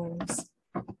intestinal worms.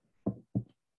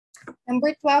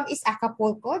 Number 12 is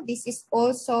Acapulco. This is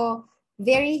also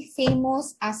very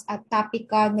famous as a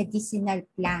topical medicinal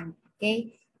plant.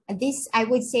 Okay, this I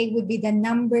would say would be the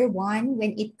number 1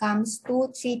 when it comes to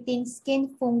treating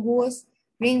skin fungus,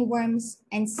 ringworms,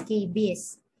 and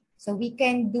scabies. So we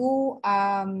can do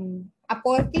a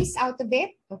poultice out of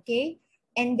it. Okay,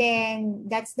 and then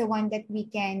that's the one that we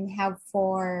can have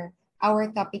for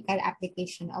our topical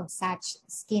application of such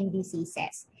skin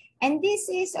diseases. And this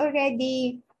is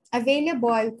already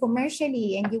available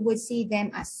commercially, and you would see them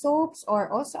as soaps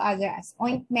or also other as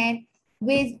ointment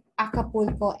with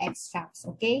Acapulco extracts,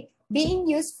 okay? Being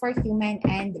used for human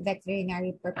and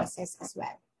veterinary purposes as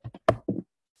well.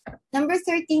 Number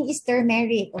 13 is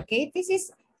turmeric, okay? This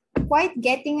is quite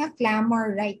getting a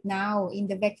clamor right now in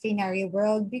the veterinary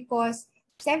world because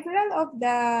several of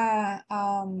the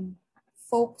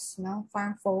folks,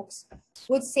 farm folks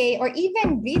would say, or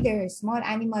even breeders, small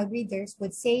animal breeders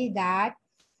would say that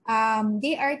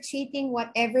they are treating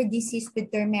whatever disease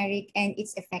with turmeric and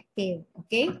it's effective,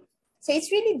 okay? So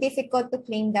it's really difficult to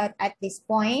claim that at this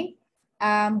point.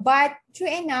 But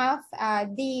true enough,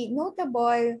 the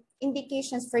notable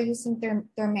indications for using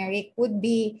turmeric would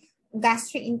be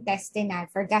gastrointestinal,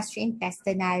 for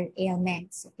gastrointestinal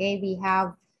ailments, okay? We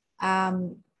have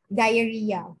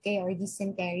diarrhea, okay, or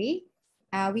dysentery.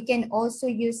 We can also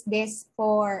use this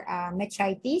for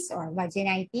metritis or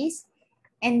vaginitis,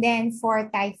 and then for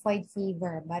typhoid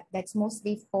fever, but that's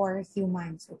mostly for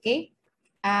humans, okay?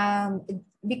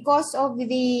 Because of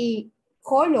the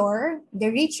color, the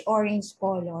rich orange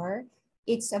color,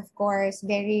 it's of course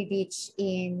very rich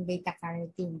in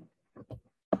beta-carotene.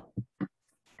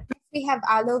 We have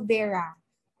aloe vera,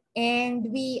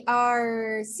 and we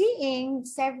are seeing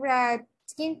several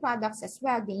skin products as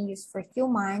well being used for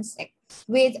humans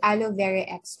with aloe vera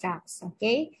extracts,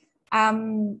 okay?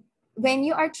 When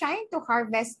you are trying to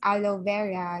harvest aloe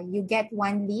vera, you get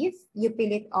one leaf, you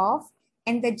peel it off,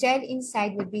 and the gel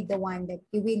inside would be the one that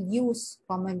you will use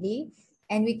commonly.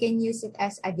 And we can use it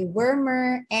as a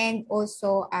dewormer and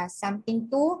also as something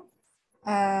to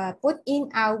put in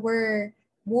our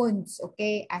wounds,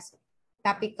 okay, as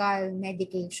topical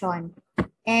medication.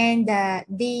 And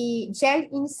the gel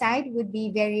inside would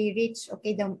be very rich,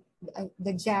 okay,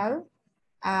 the gel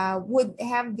would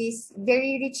have this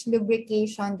very rich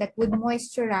lubrication that would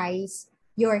moisturize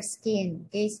your skin,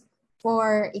 okay?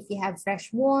 For if you have fresh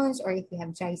wounds or if you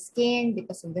have dry skin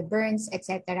because of the burns,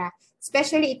 etc.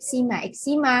 Especially eczema.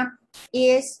 Eczema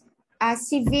is a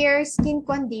severe skin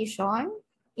condition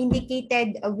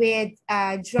indicated with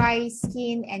dry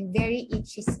skin and very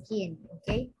itchy skin,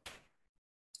 okay?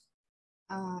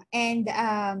 And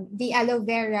the aloe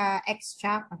vera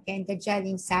extract, okay, and the gel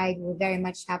inside will very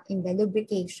much help in the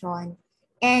lubrication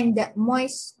and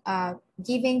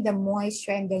giving the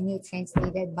moisture and the nutrients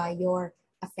needed by your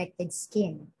affected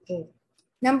skin, okay?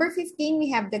 Number 15, we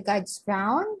have the God's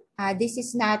crown. This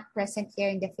is not present here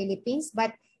in the Philippines,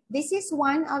 but this is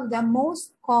one of the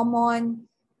most common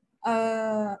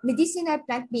medicinal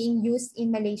plant being used in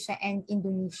Malaysia and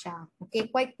Indonesia, okay?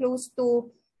 Quite close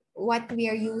to what we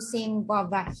are using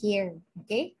guava here,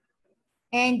 okay?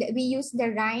 And we use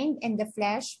the rind and the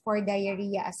flesh for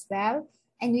diarrhea as well.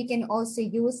 And we can also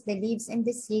use the leaves and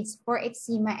the seeds for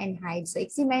eczema and hives. So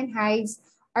eczema and hives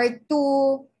are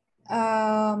two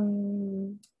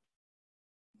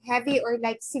heavy or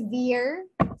like severe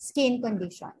skin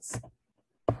conditions.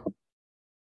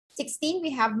 16, we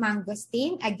have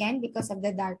mangosteen. Again, because of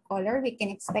the dark color, we can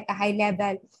expect a high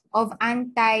level of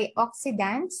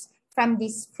antioxidants from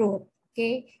this fruit.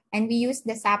 Okay, and we use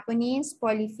the saponins,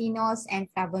 polyphenols,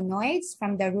 and flavonoids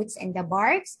from the roots and the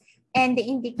barks. And the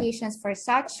indications for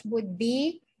such would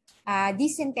be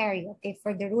dysentery. Okay,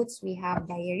 for the roots, we have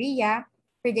diarrhea.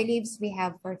 For the leaves, we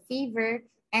have for fever.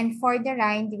 And for the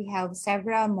rind, we have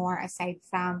several more aside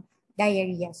from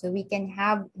diarrhea. So we can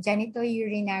have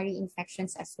genitourinary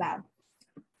infections as well.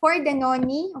 For the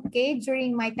noni, okay,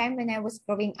 during my time when I was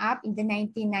growing up in the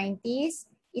 1990s,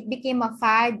 it became a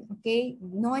fad, okay?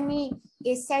 Noni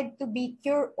is said to be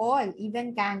cure-all,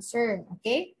 even cancer,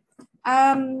 okay?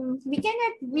 We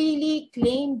cannot really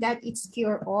claim that it's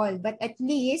cure-all, but at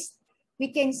least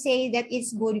we can say that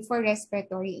it's good for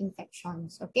respiratory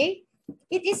infections, okay?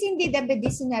 It is indeed a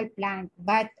medicinal plant,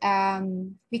 but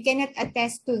we cannot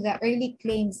attest to the early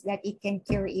claims that it can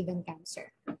cure even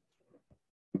cancer.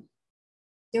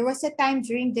 There was a time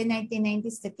during the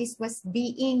 1990s that this was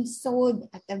being sold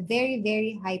at a very,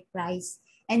 very high price.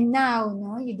 And now,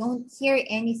 no, you don't hear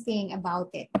anything about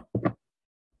it.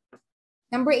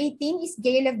 Number 18 is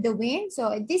gale of the wind.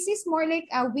 So this is more like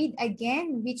a weed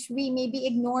again, which we may be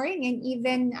ignoring and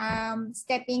even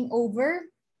stepping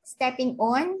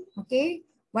on, okay?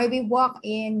 While we walk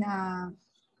in,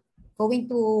 going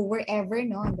to wherever,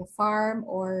 no, on the farm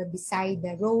or beside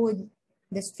the road,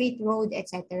 the street road,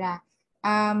 etc.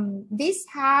 This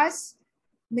has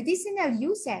medicinal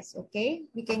uses, okay?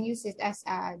 We can use it as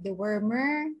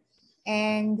dewormer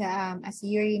and as a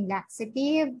urine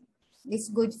laxative. It's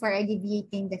good for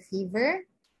alleviating the fever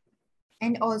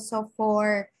and also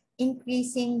for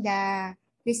increasing the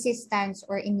resistance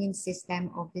or immune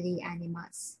system of the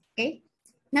animals, okay?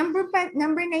 Number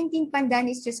 19, pandan,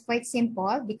 is just quite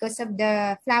simple because of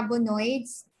the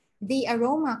flavonoids, the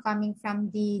aroma coming from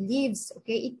the leaves,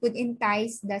 okay? It would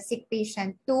entice the sick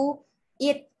patient to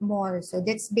eat more. So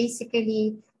that's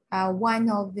basically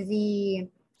one of the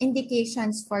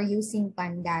indications for using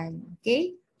pandan,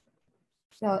 okay?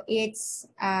 So it's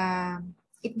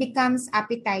it becomes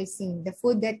appetizing. The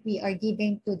food that we are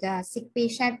giving to the sick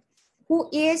patient who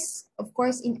is, of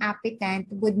course, inappetent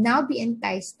would now be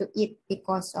enticed to eat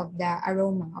because of the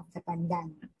aroma of the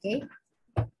pandan, okay?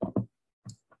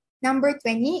 Number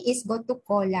 20 is gotu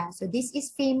kola. So this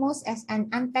is famous as an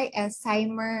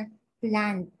anti-Alzheimer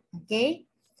plant, okay?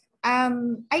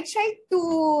 I tried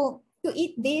to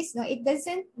eat this. No, it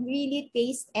doesn't really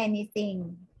taste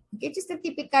anything. Okay, just a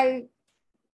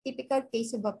typical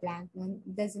taste of a plant. No?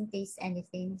 It doesn't taste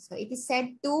anything. So it is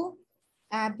said to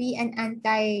be an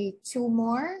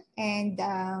anti-tumor and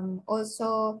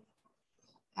also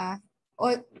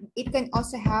or it can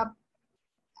also help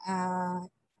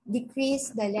decrease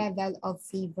the level of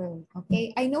fever.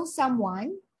 Okay, I know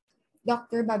someone,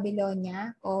 Dr.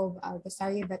 Babylonia of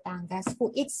Rosario, Batangas,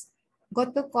 who eats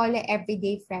gotu kola every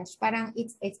day fresh. Parang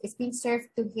it's being served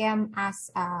to him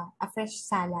as a fresh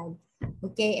salad.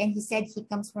 Okay, and he said he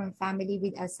comes from a family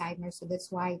with Alzheimer's, so that's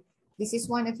why this is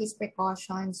one of his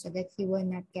precautions so that he will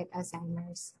not get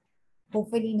Alzheimer's.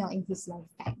 Hopefully not in his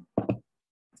lifetime.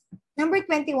 Number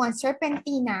 21,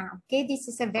 serpentina. Okay, this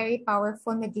is a very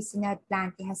powerful medicinal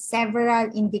plant. It has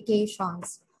several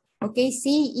indications. Okay,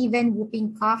 see, even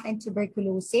whooping cough and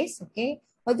tuberculosis. Okay,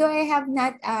 although I have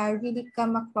not really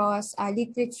come across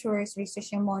literature's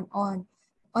research on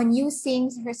using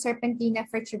serpentina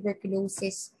for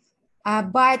tuberculosis.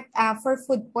 But for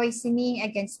food poisoning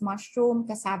against mushroom,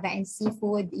 cassava, and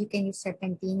seafood, you can use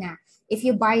serpentina. If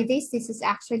you buy this is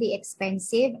actually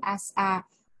expensive as a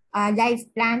live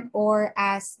plant or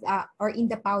as or in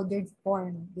the powdered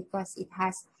form because it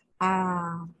has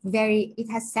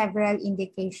several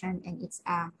indications and it's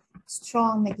a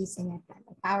strong medicinal plant,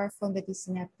 a powerful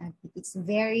medicinal plant. It's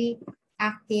very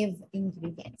active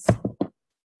ingredients.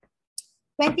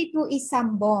 22 is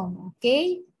sambong.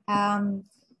 Okay.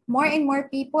 More and more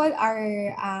people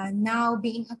are now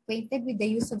being acquainted with the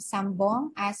use of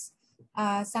sambong as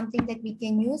something that we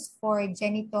can use for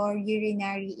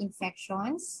genitourinary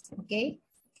infections, okay?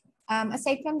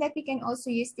 Aside from that, we can also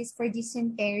use this for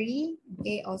dysentery,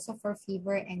 okay, also for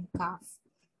fever and cough.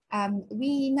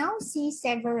 We now see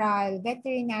several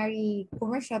veterinary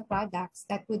commercial products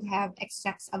that would have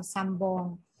extracts of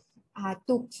sambong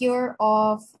to cure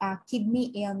of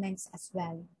kidney ailments as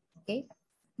well, okay?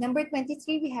 Number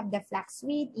 23, we have the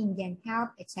flaxseed, Indian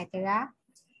hemp, etc.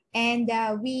 And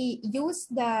we use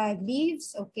the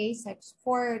leaves, okay, such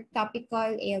for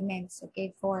topical ailments,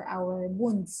 okay, for our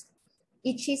wounds,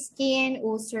 itchy skin,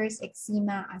 ulcers,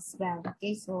 eczema as well.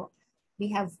 Okay, so we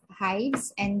have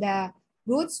hives, and the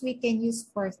roots we can use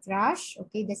for thrush.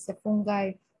 Okay, that's the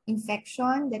fungal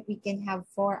infection that we can have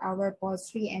for our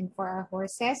poultry and for our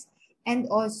horses, and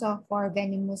also for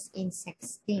venomous insect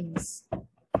stings.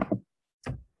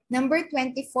 Number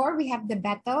 24, we have the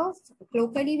betel.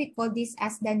 Locally, we call this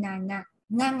as the nganga.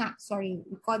 Sorry,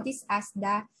 we call this as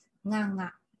the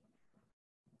nganga.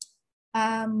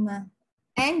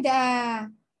 And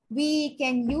we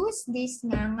can use this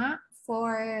nganga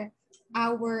for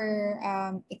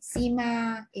our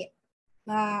eczema,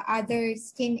 other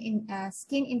skin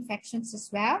infections as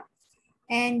well.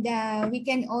 And we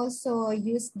can also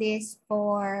use this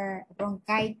for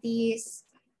bronchitis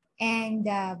and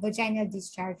vaginal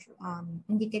discharge,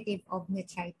 indicative of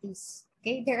metritis.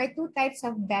 Okay, there are two types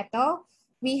of betel.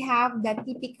 We have the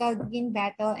typical green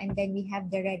betel, and then we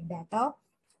have the red betel.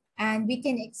 And we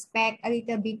can expect a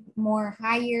little bit more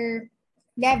higher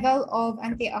level of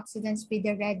antioxidants with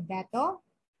the red betel.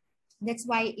 That's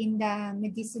why in the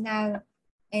medicinal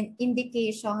and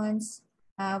indications,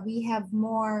 we have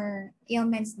more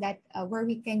ailments that where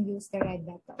we can use the red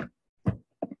betel.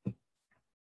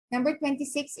 Number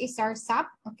 26 is our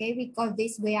sap. Okay, we call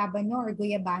this guayabano or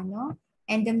guyabano.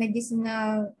 And the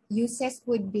medicinal uses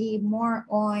would be more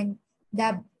on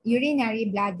the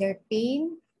urinary bladder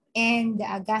pain and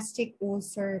gastric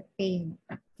ulcer pain.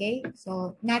 Okay,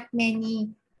 so not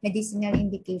many medicinal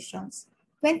indications.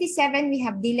 27, we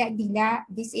have dila-dila.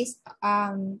 This is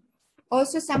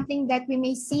also something that we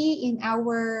may see in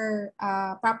our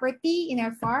property, in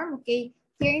our farm. Okay,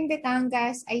 here in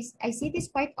Batangas, I see this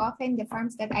quite often, the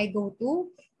farms that I go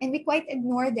to, and we quite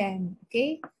ignore them.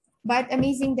 Okay, but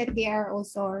amazing that they are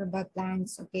also herbal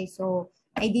plants. Okay, so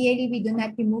ideally, we do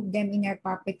not remove them in our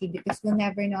property because we'll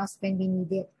never know when we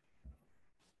need it.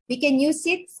 We can use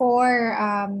it for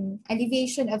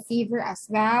alleviation of fever as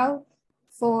well,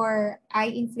 for eye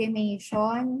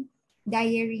inflammation,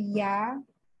 diarrhea,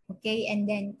 okay, and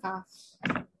then cough.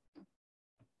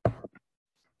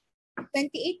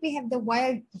 28, we have the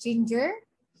wild ginger.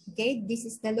 Okay, this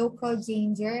is the local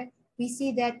ginger. We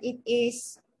see that it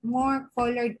is more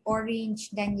colored orange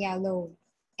than yellow.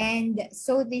 And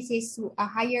so this is a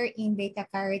higher in beta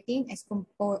carotene as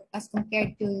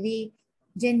compared to the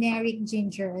generic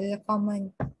ginger, the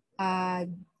common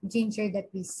ginger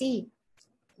that we see.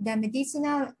 The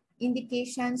medicinal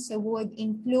indications would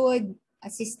include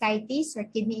cystitis or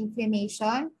kidney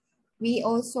inflammation. We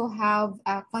also have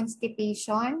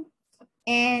constipation,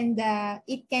 and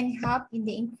it can help in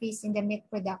the increase in the milk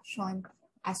production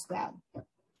as well.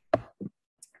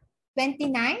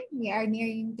 29, we are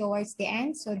nearing towards the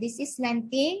end. So this is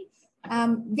lanting.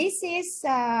 This is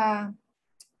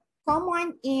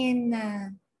common in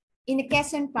the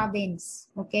Quezon province,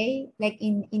 okay? Like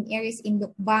in areas in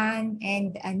Lukban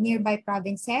and nearby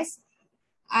provinces.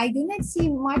 I do not see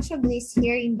much of this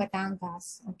here in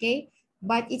Batangas, okay?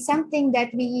 But it's something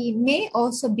that we may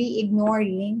also be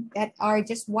ignoring that are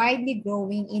just widely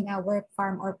growing in our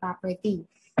farm or property.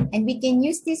 And we can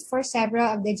use this for several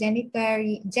of the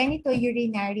genitourinary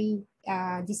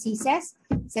diseases,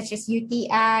 such as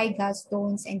UTI,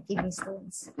 gallstones, and kidney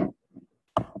stones.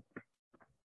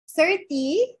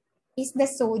 30 is the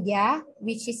sodia,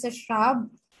 which is a shrub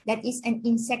that is an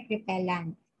insect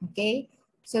repellent, okay?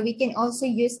 So we can also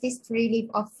use this to relieve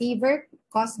of fever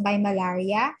caused by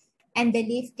malaria, and the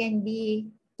leaf can be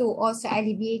to also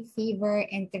alleviate fever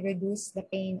and to reduce the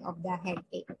pain of the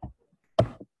headache.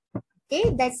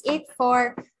 Okay, that's it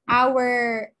for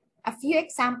a few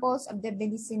examples of the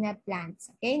medicinal plants.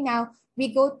 Okay, now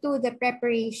we go to the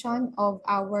preparation of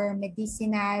our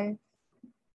medicinal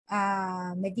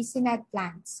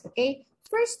plants. Okay,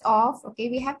 first off, okay,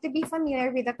 we have to be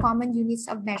familiar with the common units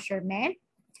of measurement.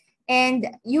 And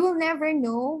you will never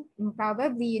know,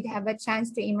 probably you'd have a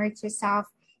chance to immerse yourself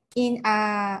in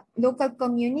a local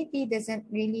community doesn't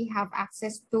really have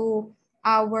access to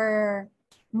our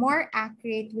more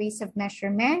accurate ways of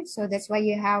measurement. So that's why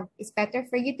it's better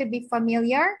for you to be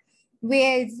familiar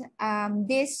with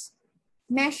this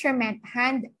measurement,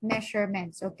 hand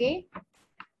measurements, okay?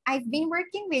 I've been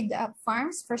working with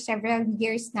farms for several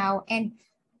years now, and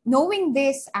knowing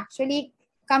this actually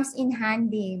comes in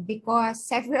handy because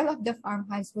several of the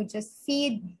farmhands would just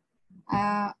feed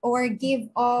or give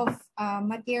off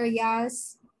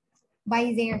materials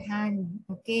by their hand,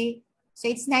 okay? So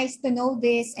it's nice to know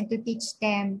this and to teach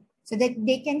them so that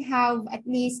they can have at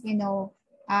least,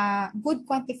 good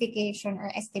quantification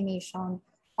or estimation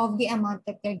of the amount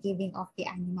that they're giving of the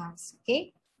animals,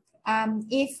 okay?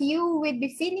 If you would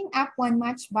be filling up one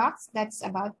matchbox, that's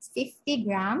about 50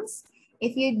 grams.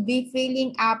 If you'd be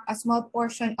filling up a small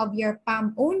portion of your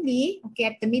palm only, okay,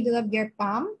 at the middle of your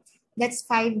palm, that's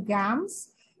 5 grams.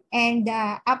 And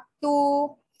up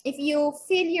to, if you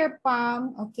fill your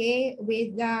palm, okay,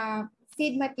 with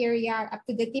feed material up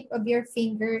to the tip of your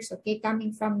fingers, okay,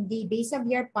 coming from the base of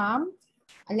your palm,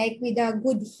 like with a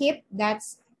good hip,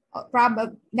 that's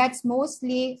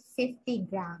mostly 50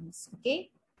 grams, okay?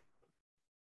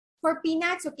 For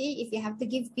peanuts, okay, if you have to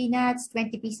give peanuts,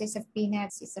 20 pieces of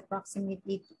peanuts is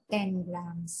approximately 10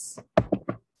 grams.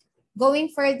 Going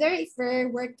further, if we're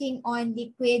working on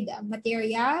liquid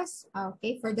materials,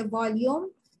 okay, for the volume,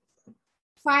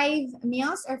 5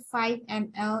 ml or 5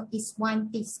 ml is 1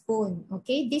 teaspoon,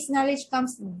 okay? This knowledge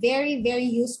comes very, very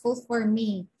useful for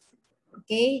me,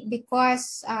 okay?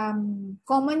 Because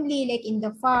commonly, like in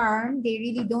the farm, they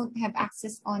really don't have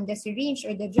access on the syringe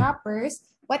or the droppers.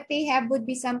 What they have would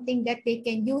be something that they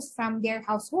can use from their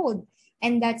household.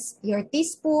 And that's your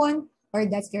teaspoon or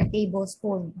that's your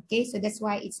tablespoon, okay? So that's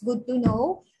why it's good to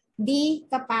know the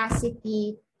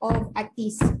capacity of a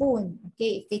teaspoon,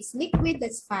 okay? If it's liquid,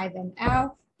 that's 5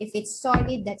 ml. If it's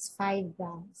solid, that's 5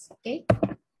 grams, okay?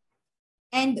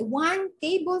 And 1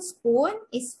 tablespoon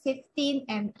is 15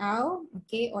 ml,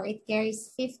 okay? Or it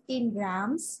carries 15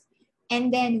 grams.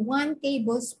 And then 1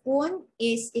 tablespoon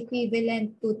is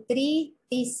equivalent to 3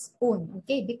 teaspoons,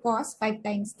 okay? Because 5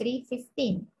 times 3,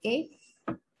 15, okay?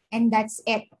 And that's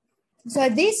it. So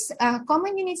these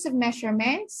common units of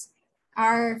measurements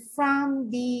are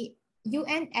from the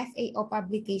UNFAO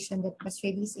publication that was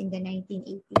released in the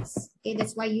 1980s. Okay,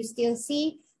 that's why you still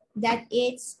see that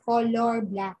it's color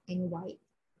black and white.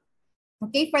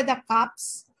 Okay, for the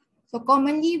cups, so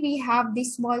commonly we have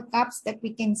these small cups that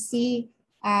we can see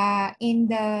in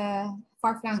the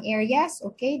far-flung areas.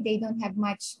 Okay, they don't have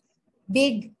much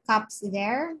big cups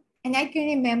there. And I can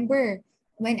remember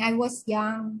when I was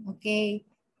young, okay,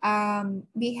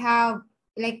 we have,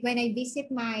 like when I visit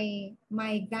my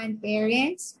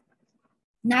grandparents,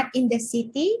 not in the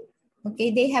city,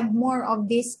 okay, they have more of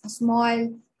these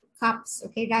small cups,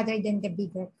 okay, rather than the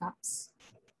bigger cups.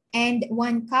 And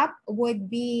 1 cup would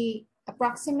be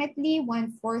approximately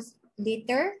 1/4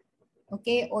 liter,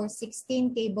 okay, or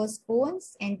 16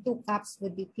 tablespoons, and 2 cups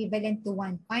would be equivalent to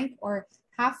 1 pint or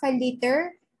half a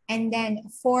liter. And then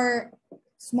 4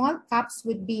 small cups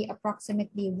would be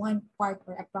approximately 1 quart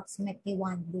or approximately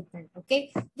 1 liter, okay?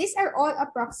 These are all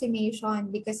approximation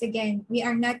because again, we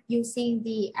are not using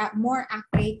the more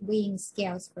accurate weighing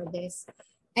scales for this.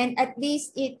 And at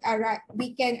least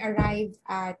we can arrive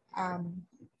at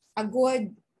a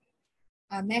good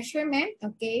measurement,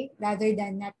 okay, rather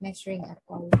than not measuring at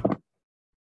all.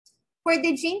 For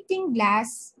the drinking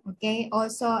glass, okay,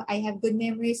 also I have good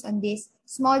memories on this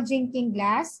small drinking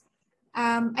glass.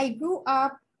 I grew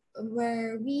up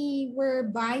where we were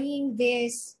buying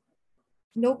this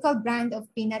local brand of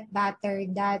peanut butter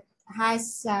that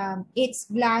has its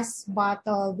glass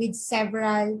bottle with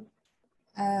several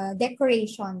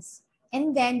decorations.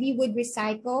 And then we would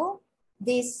recycle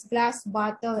this glass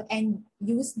bottle and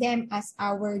use them as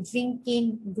our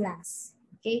drinking glass,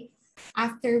 okay?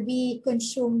 After we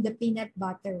consume the peanut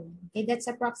butter, okay? That's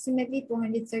approximately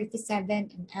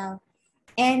 237 ml.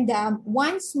 And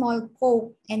 1 small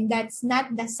Coke, and that's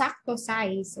not the Sakto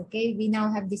size, okay? We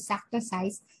now have the Sakto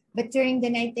size, but during the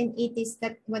 1980s,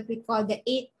 that's what we call the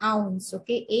 8 ounce,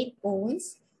 okay? 8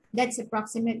 ounce, that's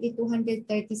approximately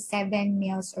 237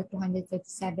 mils or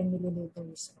 237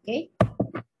 milliliters, okay?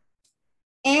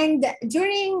 And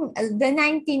during the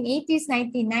 1980s,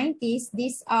 1990s,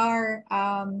 these are,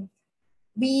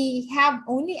 we have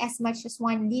only as much as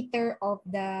 1 liter of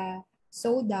the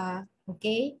soda,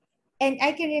 okay? And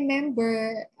I can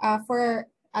remember for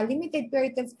a limited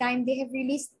period of time, they have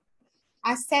released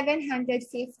a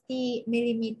 750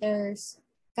 millimeters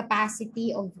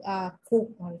capacity of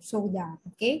Coke or soda,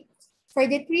 okay? For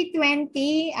the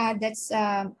 320, that's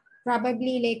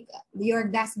probably like your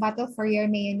glass bottle for your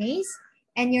mayonnaise.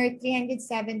 And your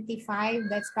 375,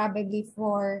 that's probably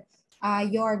for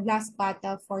your glass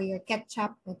bottle for your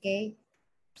ketchup, okay?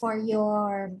 For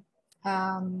your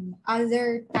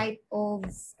other type of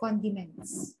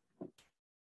condiments.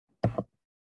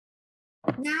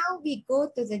 Now we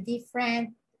go to the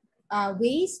different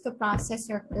ways to process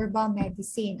your herbal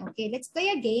medicine. Okay, let's play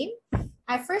a game.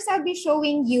 First, I'll be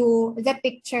showing you the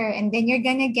picture and then you're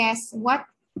gonna guess what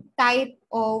type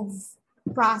of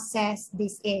process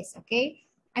this is, okay?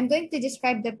 I'm going to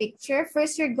describe the picture.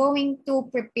 First, you're going to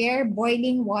prepare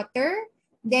boiling water.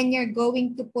 Then you're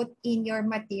going to put in your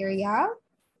material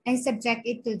and subject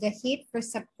it to the heat for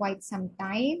quite some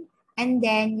time. And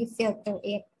then you filter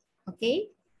it. Okay,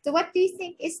 so what do you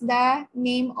think is the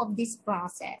name of this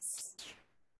process?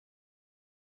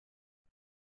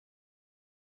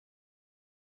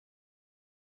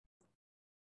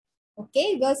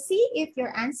 Okay, we'll see if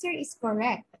your answer is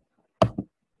correct.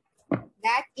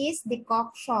 That is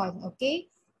decoction, okay?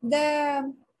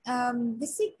 The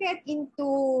secret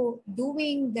into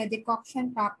doing the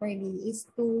decoction properly is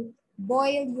to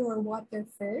boil your water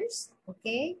first,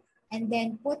 okay? And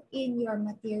then put in your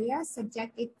material,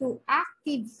 subject it to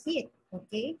active heat,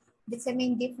 okay? That's the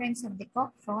main difference of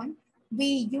decoction.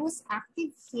 We use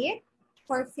active heat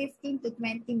for 15 to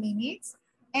 20 minutes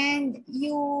and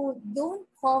you don't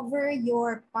cover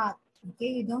your pot,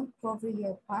 okay? You don't cover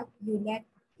your pot, you let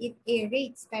it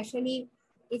aerates, especially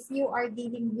if you are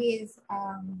dealing with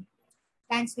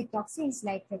plants with toxins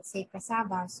like, let's say,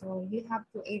 cassava. So you have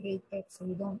to aerate it so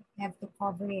you don't have to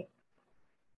cover it.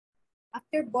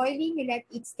 After boiling, you let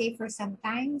it stay for some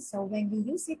time. So when you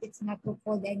use it, it's not too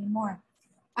cold anymore.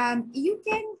 You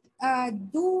can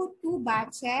do 2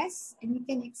 batches and you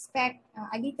can expect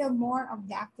a little more of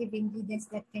the active ingredients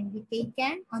that can be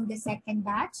taken on the second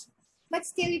batch, but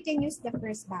still you can use the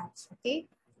first batch, okay?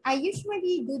 I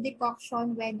usually do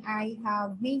decoction when I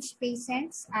have mange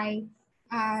patients. I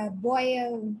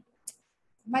boil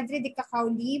Madre de cacao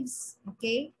leaves,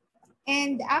 okay?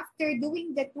 And after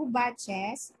doing the 2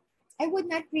 batches, I would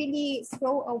not really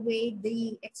throw away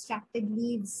the extracted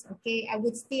leaves, okay? I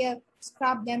would still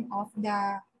scrub them off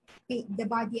the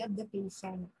body of the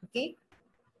patient, okay?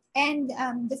 And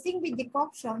the thing with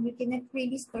decoction, you cannot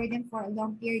really store them for a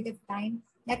long period of time,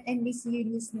 not unless you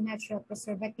use the natural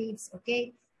preservatives,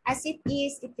 okay? As it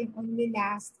is, it can only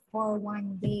last for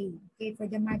 1 day, okay, for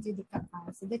the Madre de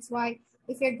cacao. So that's why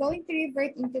if you're going to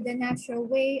revert into the natural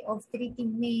way of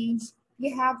treating mange,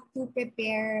 you have to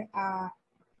prepare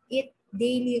it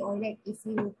daily, or like if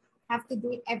you have to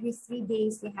do it every 3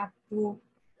 days, you have to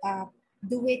uh,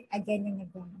 do it again and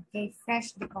again, okay?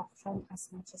 Fresh decoction as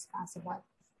much as possible.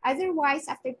 Otherwise,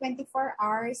 after 24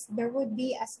 hours, there would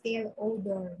be a stale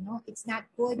odor, no? It's not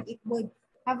good. It would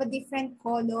have a different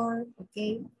color,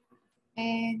 okay?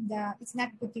 And it's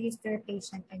not good to use to your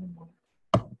patient anymore.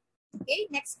 Okay,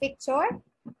 next picture.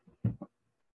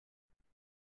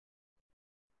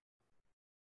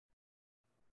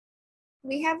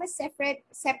 We have a separate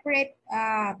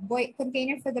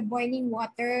container for the boiling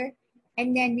water,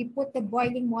 and then we put the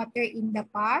boiling water in the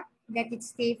pot, let it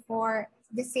stay for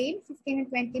the same 15 to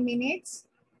 20 minutes,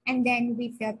 and then we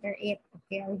filter it,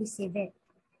 okay, or we sieve it.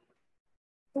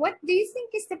 What do you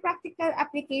think is the practical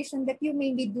application that you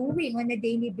may be doing on a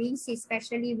daily basis,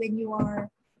 especially when you are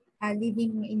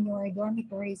living in your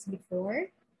dormitories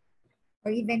before,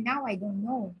 or even now, I don't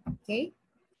know, okay?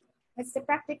 What's the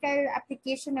practical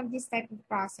application of this type of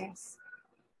process?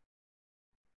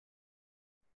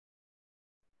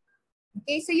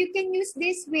 Okay, so you can use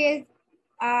this with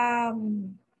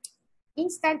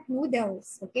instant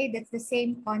noodles. Okay, that's the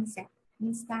same concept,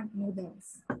 instant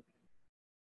noodles.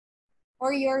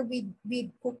 Or you're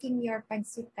with cooking your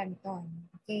pancit canton.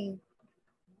 Okay.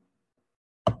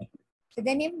 So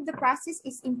the name of the process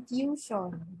is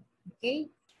infusion. Okay.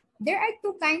 There are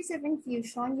 2 kinds of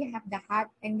infusion. You have the hot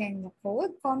and then the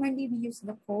cold. Commonly we use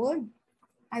the cold.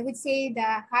 I would say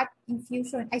the hot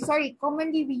infusion.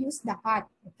 Commonly we use the hot.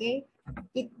 Okay.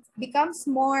 It becomes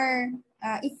more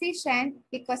efficient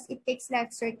because it takes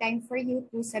lesser time for you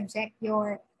to subject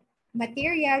your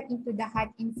material into the hot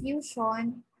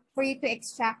infusion for you to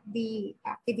extract the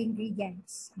active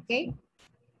ingredients, okay?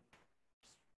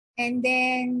 And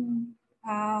then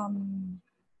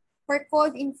for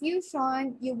cold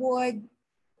infusion, you would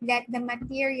let the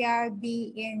material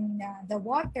be in the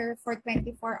water for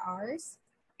 24 hours.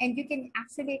 And you can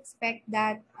actually expect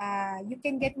that you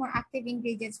can get more active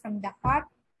ingredients from the hot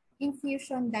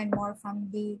infusion than more from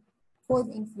the cold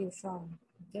infusion,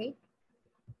 okay?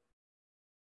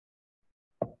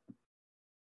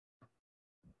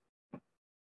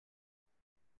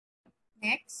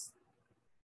 Next.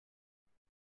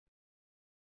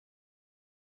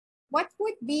 What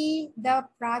would be the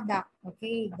product,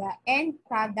 okay, the end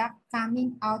product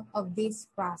coming out of this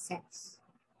process?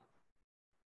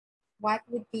 What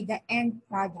would be the end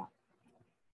product?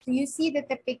 So you see that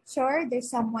the picture,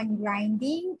 there's someone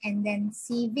grinding and then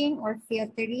sieving or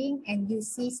filtering, and you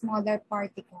see smaller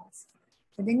particles.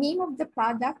 So the name of the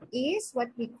product is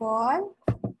what we call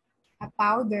a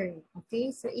powder,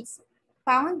 okay? So it's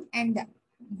found and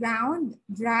ground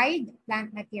dried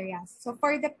plant materials. So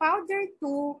for the powder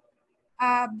to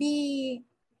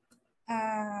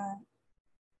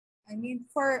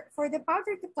for the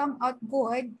powder to come out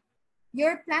good,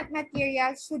 your plant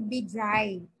material should be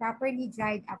dried, properly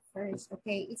dried up first,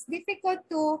 okay? It's difficult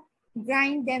to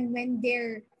grind them when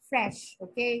they're fresh,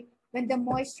 okay? When the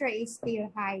moisture is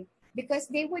still high, because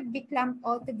they would be clumped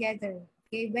all together.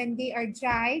 Okay, when they are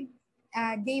dried,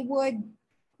 they would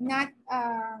not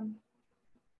uh,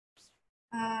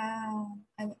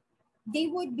 they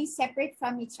would be separate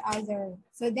from each other.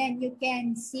 So then you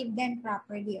can sieve them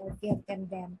properly or filter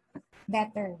them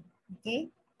better. Okay.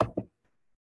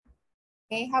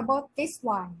 Okay. How about this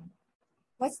one?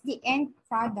 What's the end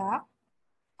product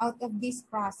out of this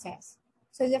process?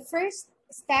 So the first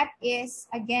step is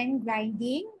again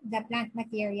grinding the plant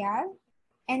material.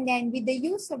 And then with the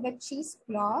use of a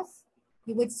cheesecloth,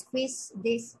 you would squeeze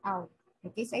this out.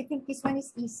 Okay, so I think this one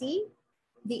is easy.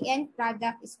 The end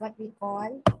product is what we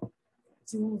call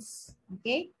juice.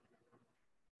 Okay.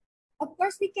 Of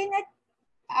course, we cannot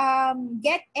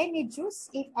get any juice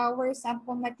if our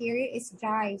sample material is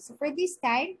dry. So for this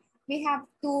time, we have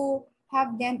to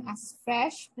have them as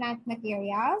fresh plant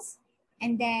materials.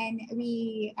 And then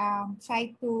we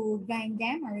try to grind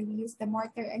them, or we use the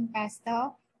mortar and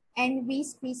pestle, and we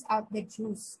squeeze out the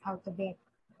juice out of it.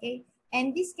 Okay.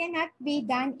 And this cannot be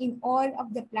done in all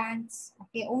of the plants.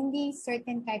 Okay. Only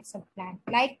certain types of plant,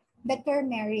 like the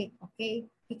turmeric. Okay.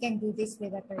 We can do this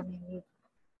with the turmeric.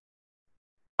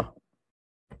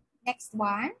 Next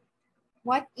one,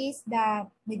 what is the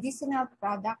medicinal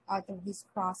product out of this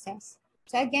process?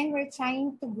 So again, we're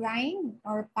trying to grind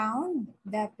or pound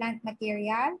the plant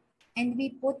material, and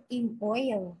we put in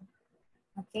oil.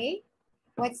 Okay,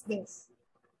 what's this?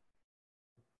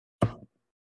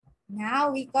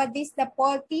 Now we call this the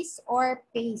poultice or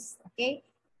paste. Okay,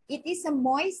 it is a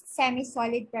moist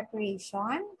semi-solid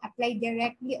preparation applied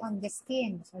directly on the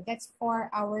skin. So that's for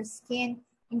our skin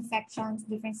infections,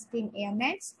 different skin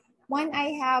ailments. One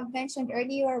I have mentioned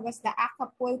earlier was the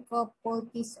Acapulco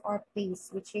poultice or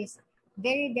paste, which is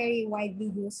very, very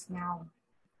widely used now.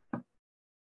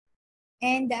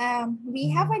 And we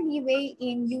have a leeway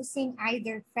in using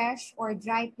either fresh or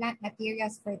dry plant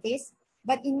materials for this.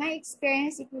 But in my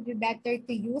experience, it would be better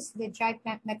to use the dry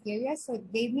plant materials so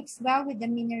they mix well with the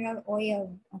mineral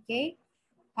oil, okay?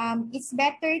 It's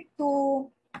better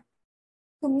to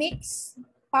mix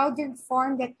powdered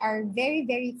form that are very,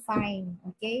 very fine,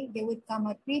 okay? They would come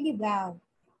out really well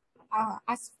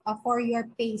as for your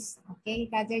paste, okay?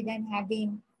 Rather than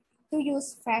having to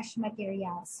use fresh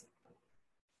materials.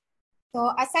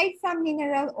 So aside from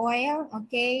mineral oil,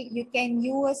 okay, you can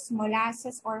use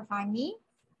molasses or honey.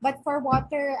 But for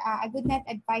water, I would not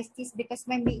advise this because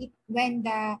when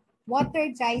the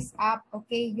water dries up,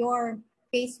 okay, your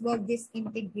paste will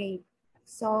disintegrate.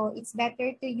 So it's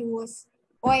better to use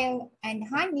oil, and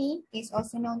honey is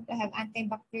also known to have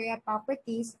antibacterial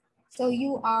properties. So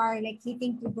you are like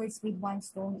hitting two birds with one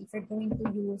stone if you're going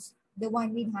to use the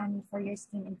one with honey for your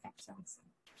skin infections,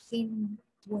 skin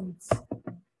wounds.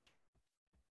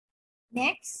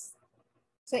 Next,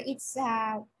 so it's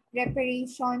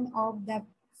preparation of the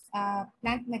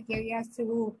plant materials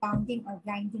through pounding or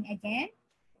grinding again.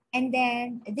 And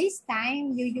then this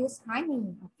time you use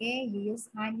honey, okay? You use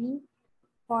honey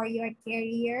for your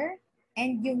carrier,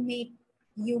 and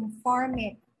you form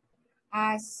it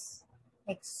as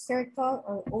like circle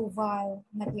or oval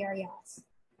materials.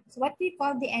 So what we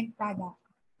call the end product?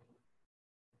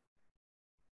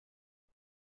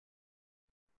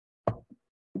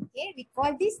 Okay, we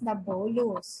call this the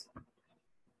bolus.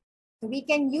 So we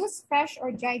can use fresh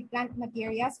or dried plant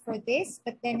materials for this,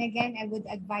 but then again, I would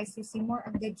advise using more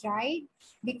of the dried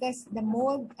because the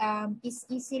mold is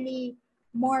easily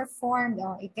more formed,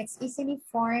 or it gets easily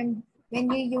formed when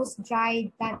you use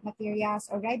dried plant materials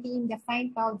already in the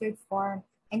fine powdered form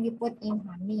and you put in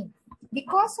honey.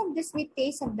 Because of the sweet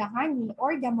taste of the honey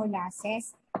or the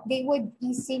molasses, they would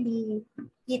easily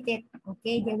eat it,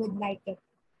 okay? They would like it.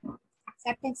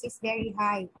 Acceptance is very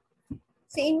high.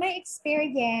 So in my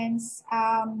experience,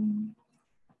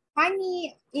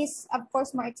 honey is of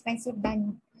course more expensive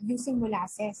than using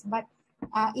molasses. But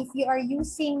if you are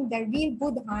using the real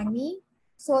good honey,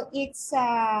 so it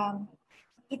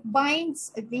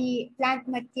binds the plant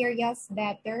materials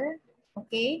better,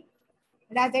 okay,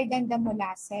 rather than the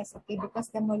molasses, okay, because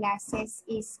the molasses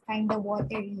is kind of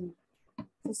watery.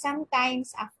 So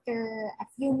sometimes after a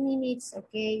few minutes,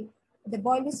 okay, the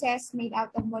boluses made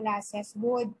out of molasses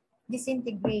would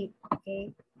disintegrate,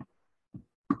 okay?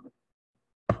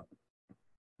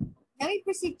 Now we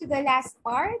proceed to the last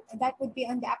part. That would be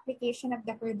on the application of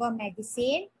the herbal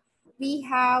medicine. We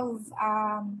have,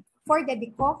 for the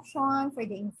decoction, for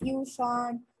the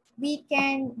infusion, we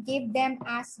can give them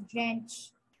as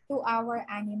drench to our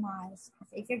animals.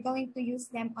 So if you're going to use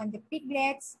them on the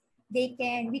piglets, we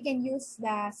can use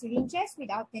the syringes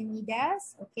without the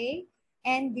needles, okay?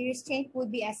 and the restraint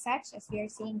would be as such as we are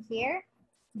seeing here.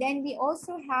 Then we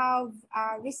also have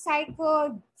a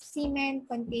recycled semen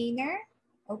container,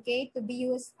 okay, to be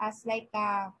used as like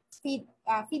a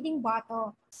feeding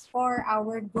bottle for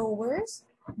our growers.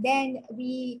 Then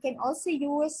we can also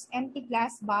use empty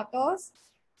glass bottles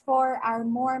for our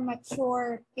more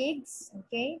mature pigs,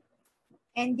 okay?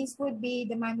 And this would be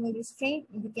the manual restraint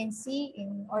you can see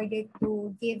in order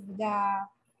to give the,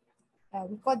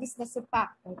 we call this the supak,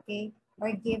 okay?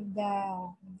 Or give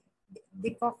the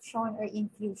decoction or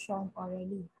infusion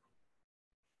orally.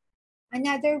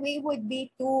 Another way would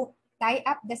be to tie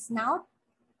up the snout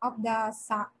of the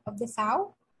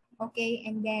sow, okay,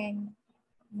 and then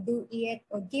do it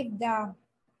or give the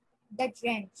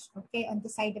drench, okay, on the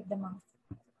side of the mouth.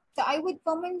 So I would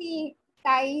commonly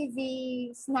tie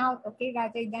the snout, okay,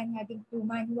 rather than having to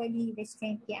manually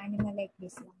restrain the animal like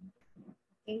this one.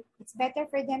 Okay, it's better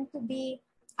for them to be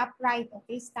upright,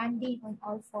 okay, standing on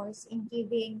all fours in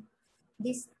giving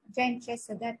these drenches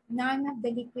so that none of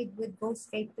the liquid would go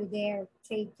straight to their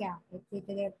trachea, to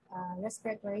their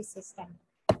respiratory system.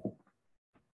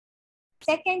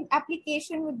 Second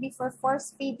application would be for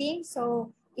force feeding.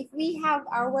 So if we have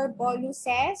our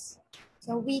boluses,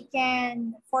 so we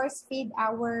can force feed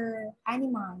our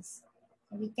animals.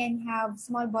 So we can have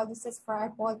small boluses for our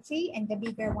poultry and the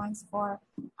bigger ones for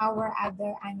our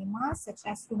other animals such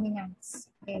as ruminants.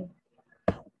 Okay.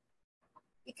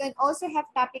 We can also have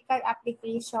topical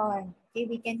application. Okay,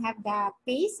 we can have the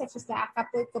paste such as the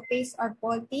Acapulco paste or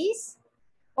poultice.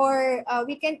 Or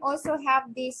we can also have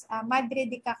this madre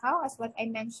de cacao, as what I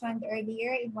mentioned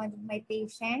earlier in one of my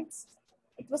patients.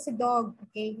 It was a dog,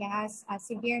 okay, he has a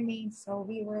severe mange, so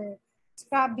we were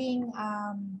scrubbing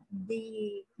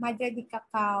the madre de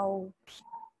cacao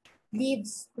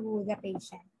leaves to the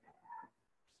patient.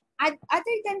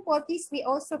 Other than poultice, we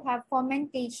also have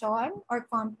fomentation or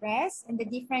compress, and the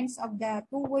difference of the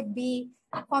two would be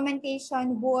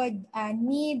fomentation would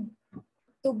need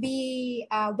to be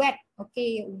wet,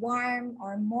 okay, warm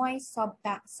or moist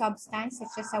substance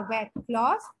such as a wet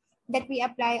cloth that we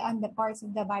apply on the parts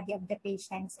of the body of the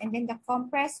patients. And then the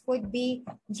compress would be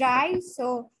dry.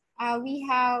 So we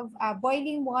have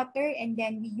boiling water and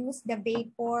then we use the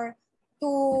vapor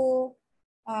to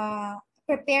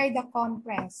prepare the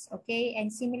compress, okay?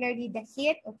 And similarly, the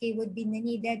heat, okay, would be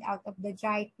needed out of the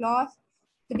dry cloth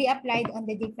to be applied on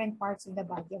the different parts of the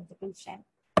body of the patient.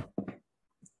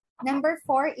 Number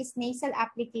 4 is nasal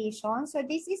application. So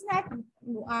this is not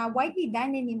widely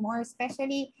done anymore,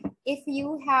 especially if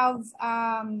you have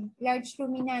large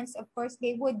ruminants. Of course,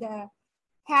 they would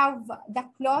have the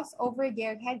cloth over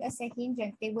their head as a hinge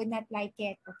and they would not like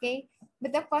it, okay?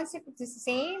 But the concept is the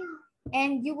same.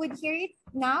 And you would hear it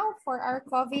now for our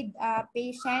COVID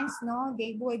patients, no?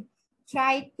 They would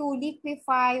try to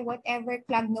liquefy whatever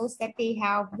clogged nose that they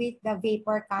have with the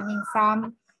vapor coming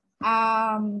from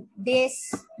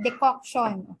this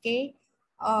decoction, okay,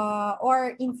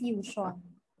 or infusion,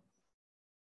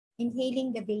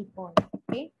 inhaling the vapor,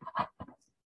 okay.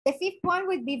 The fifth one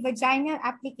would be vaginal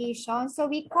application. So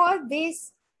we call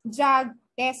this jug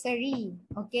pessary,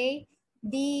 okay.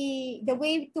 The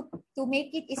way to make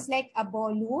it is like a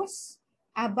bolus,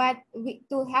 but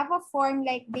to have a form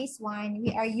like this one,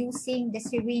 we are using the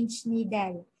syringe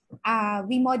needle.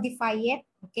 We modify it,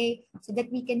 okay, so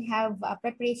that we can have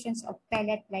preparations of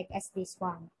pellet like as this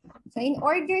one. So in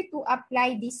order to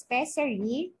apply this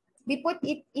pessary, we put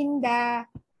it in the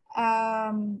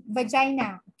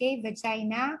vagina, okay,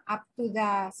 vagina up to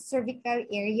the cervical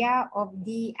area of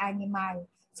the animal.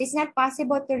 So it's not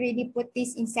possible to really put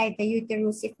this inside the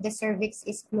uterus if the cervix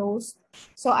is closed.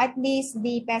 So at least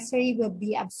the pessary will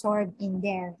be absorbed in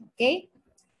there, okay?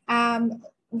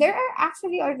 There are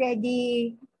actually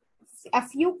already a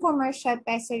few commercial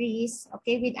pessaries,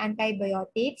 okay, with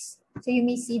antibiotics. So you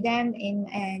may see them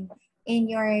in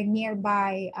your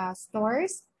nearby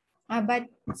stores. But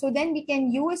so then we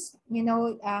can use, you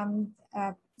know,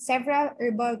 several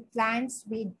herbal plants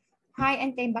with high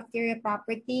antibacterial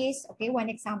properties. Okay, one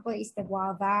example is the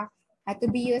guava to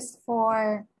be used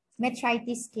for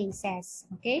metritis cases.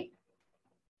 Okay.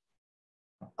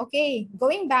 Okay,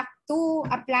 going back to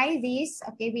apply this,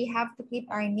 okay, we have to keep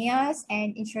our nails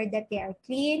and ensure that they are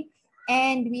clean.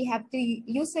 And we have to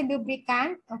use a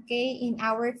lubricant, okay, in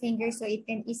our fingers so it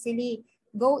can easily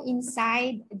go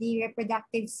inside the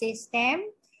reproductive system.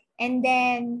 And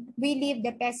then we leave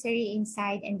the pessary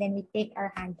inside and then we take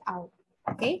our hand out,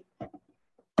 okay?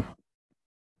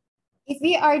 If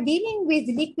we are dealing with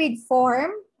liquid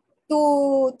form,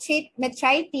 to treat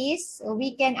metritis,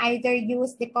 we can either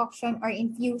use decoction or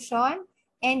infusion,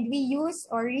 and we use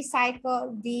or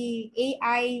recycle the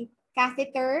AI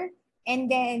catheter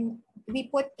and then we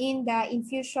put in the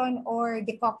infusion or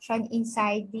decoction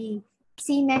inside the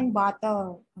semen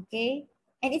bottle, okay?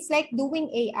 And it's like doing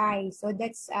AI. So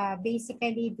that's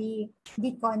basically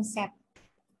the concept.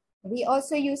 We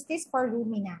also use this for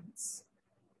ruminants.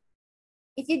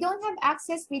 If you don't have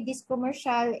access with this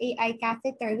commercial AI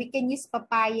catheter, we can use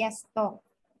papaya stalk.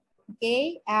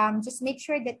 Okay, just make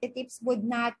sure that the tips would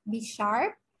not be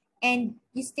sharp and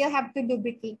you still have to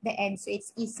lubricate the end so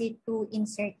it's easy to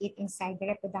insert it inside the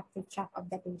reproductive tract of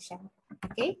the patient.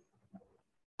 Okay.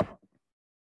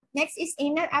 Next is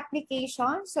anal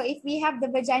application. So if we have the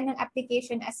vaginal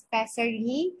application as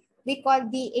pessary, we call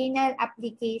the anal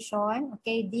application.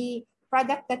 Okay, the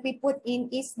product that we put in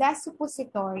is the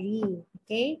suppository.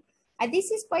 Okay,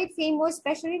 this is quite famous,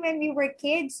 especially when we were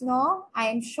kids. No,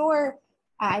 I'm sure.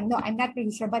 No, I'm not really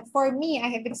sure, but for me,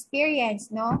 I have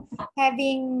experienced, no,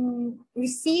 having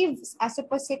received a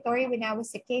suppository when I was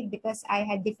a kid because I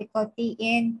had difficulty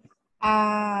in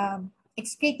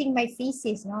excreting my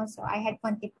feces, no, so I had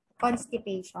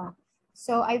constipation.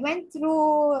 So I went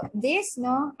through this,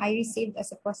 no, I received a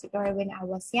suppository when I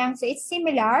was young, so it's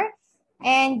similar,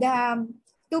 and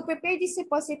to prepare the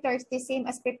suppository is the same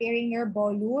as preparing your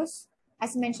bolus.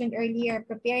 As mentioned earlier,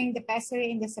 preparing the pessary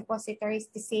and the suppository is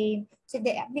the same. So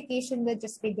the application will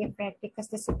just be different because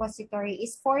the suppository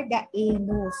is for the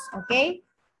anus, okay?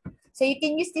 So you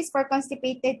can use this for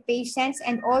constipated patients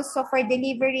and also for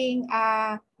delivering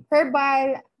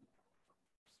herbal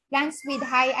plants with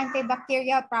high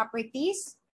antibacterial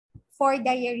properties for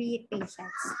diarrheic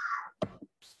patients.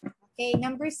 Okay,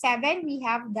 number 7, we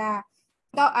have the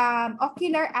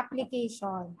ocular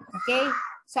application, okay?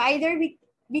 So either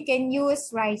we can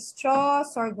use rice straw,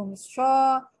 sorghum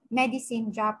straw,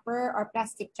 medicine dropper, or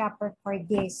plastic dropper for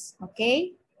this,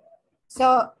 okay?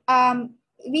 So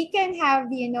we can have,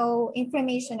 you know,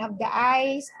 inflammation of the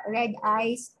eyes, red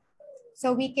eyes.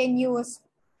 So we can use,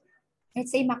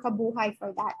 let's say, makabuhay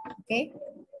for that, okay?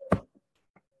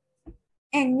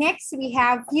 And next, we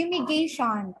have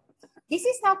fumigation. This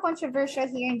is now controversial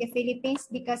here in the Philippines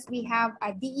because we have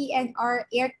a DENR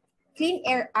Clean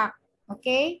Air Act,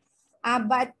 okay?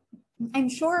 But I'm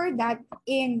sure that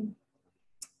in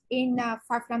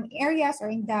far-flung areas or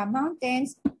in the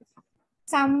mountains,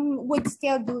 some would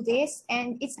still do this.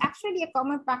 And it's actually a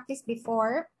common practice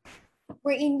before,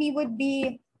 wherein we would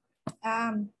be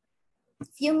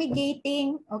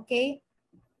fumigating, okay?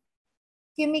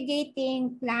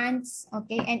 Fumigating plants,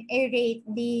 okay? And aerate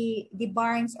the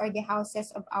barns or the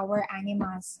houses of our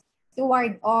animals to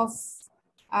ward off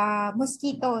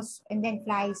mosquitoes and then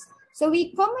flies. So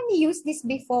we commonly use this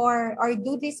before or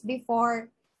do this before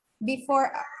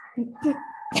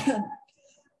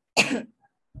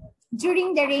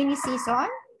during the rainy season,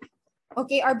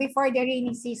 okay, or before the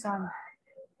rainy season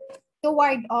to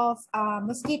ward off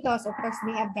mosquitoes. Of course,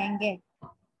 we have dengue.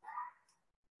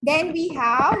 Then we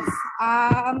have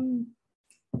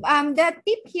the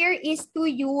tip here is to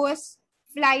use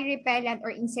fly repellent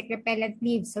or insect repellent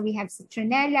leaves. So we have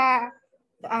citronella,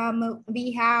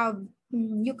 we have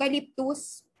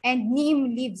eucalyptus and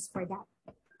neem leaves for that.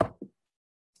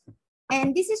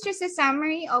 And this is just a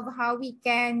summary of how we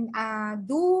can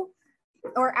do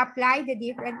or apply the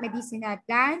different medicinal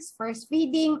plants. First,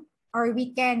 feeding, or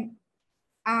we can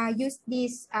use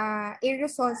this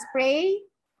aerosol spray,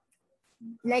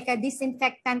 like a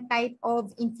disinfectant type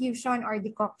of infusion or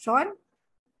decoction.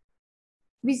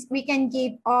 We can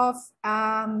give off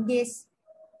this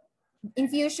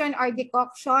infusion or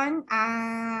decoction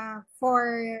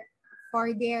for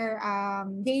their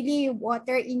daily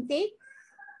water intake.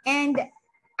 And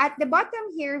at the bottom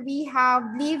here, we have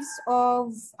leaves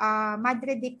of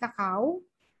Madre de Cacao.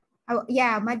 Oh,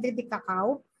 yeah, Madre de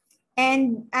Cacao.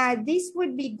 And this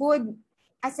would be good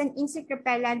as an insect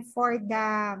repellent for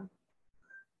the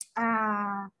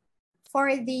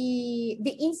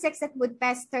insects that would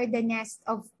pester the nest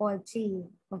of poultry,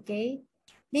 okay?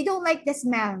 They don't like the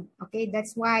smell, okay?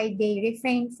 That's why they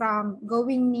refrain from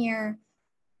going near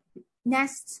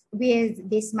nests with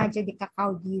this Madre de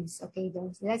Cacao leaves, okay?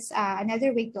 That's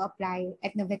another way to apply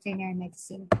ethnoveterinary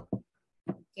medicine,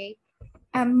 okay?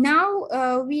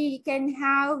 Now we can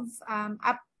have,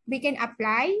 we can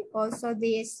apply also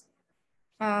this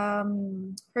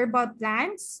herbal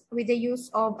plants with the use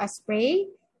of a spray.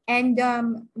 And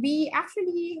we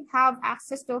actually have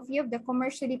access to a few of the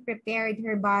commercially prepared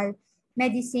herbal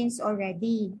medicines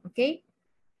already, okay?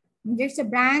 There's a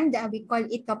brand we call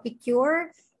it Topicure,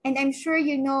 and I'm sure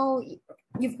you know,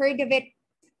 you've heard of it,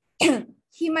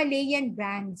 Himalayan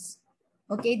brands,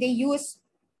 okay? They use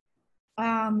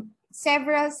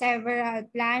several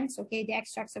plants, okay? The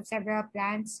extracts of several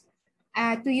plants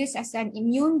to use as an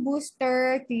immune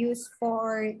booster, to use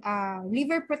for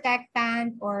liver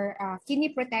protectant or kidney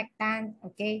protectant,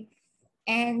 okay?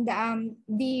 And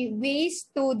the ways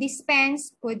to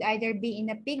dispense could either be in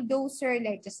a pig doser,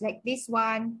 like just like this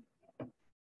one,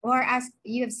 or as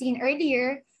you have seen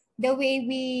earlier, the way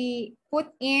we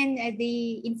put in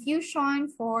the infusion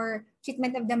for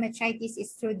treatment of the mastitis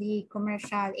is through the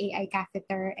commercial AI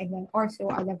catheter, and then also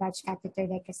a lavage catheter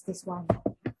like as this one.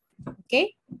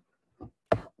 Okay.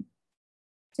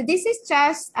 So this is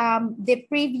just the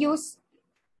previous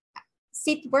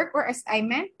seat work or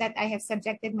assignment that I have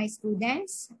subjected my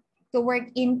students to work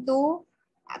into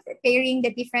preparing the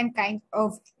different kinds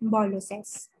of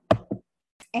boluses.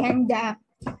 And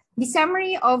the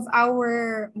summary of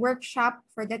our workshop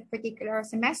for that particular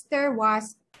semester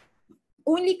was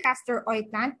only castor oil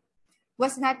plant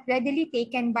was not readily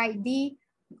taken by the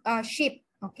ship,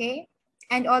 okay?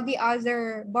 And all the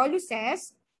other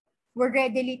boluses were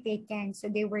readily taken, so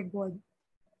they were good.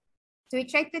 So we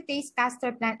tried to taste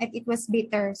castor plant and it was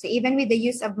bitter. So even with the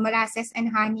use of molasses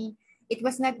and honey, it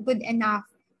was not good enough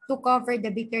to cover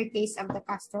the bitter taste of the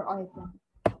castor oil plant.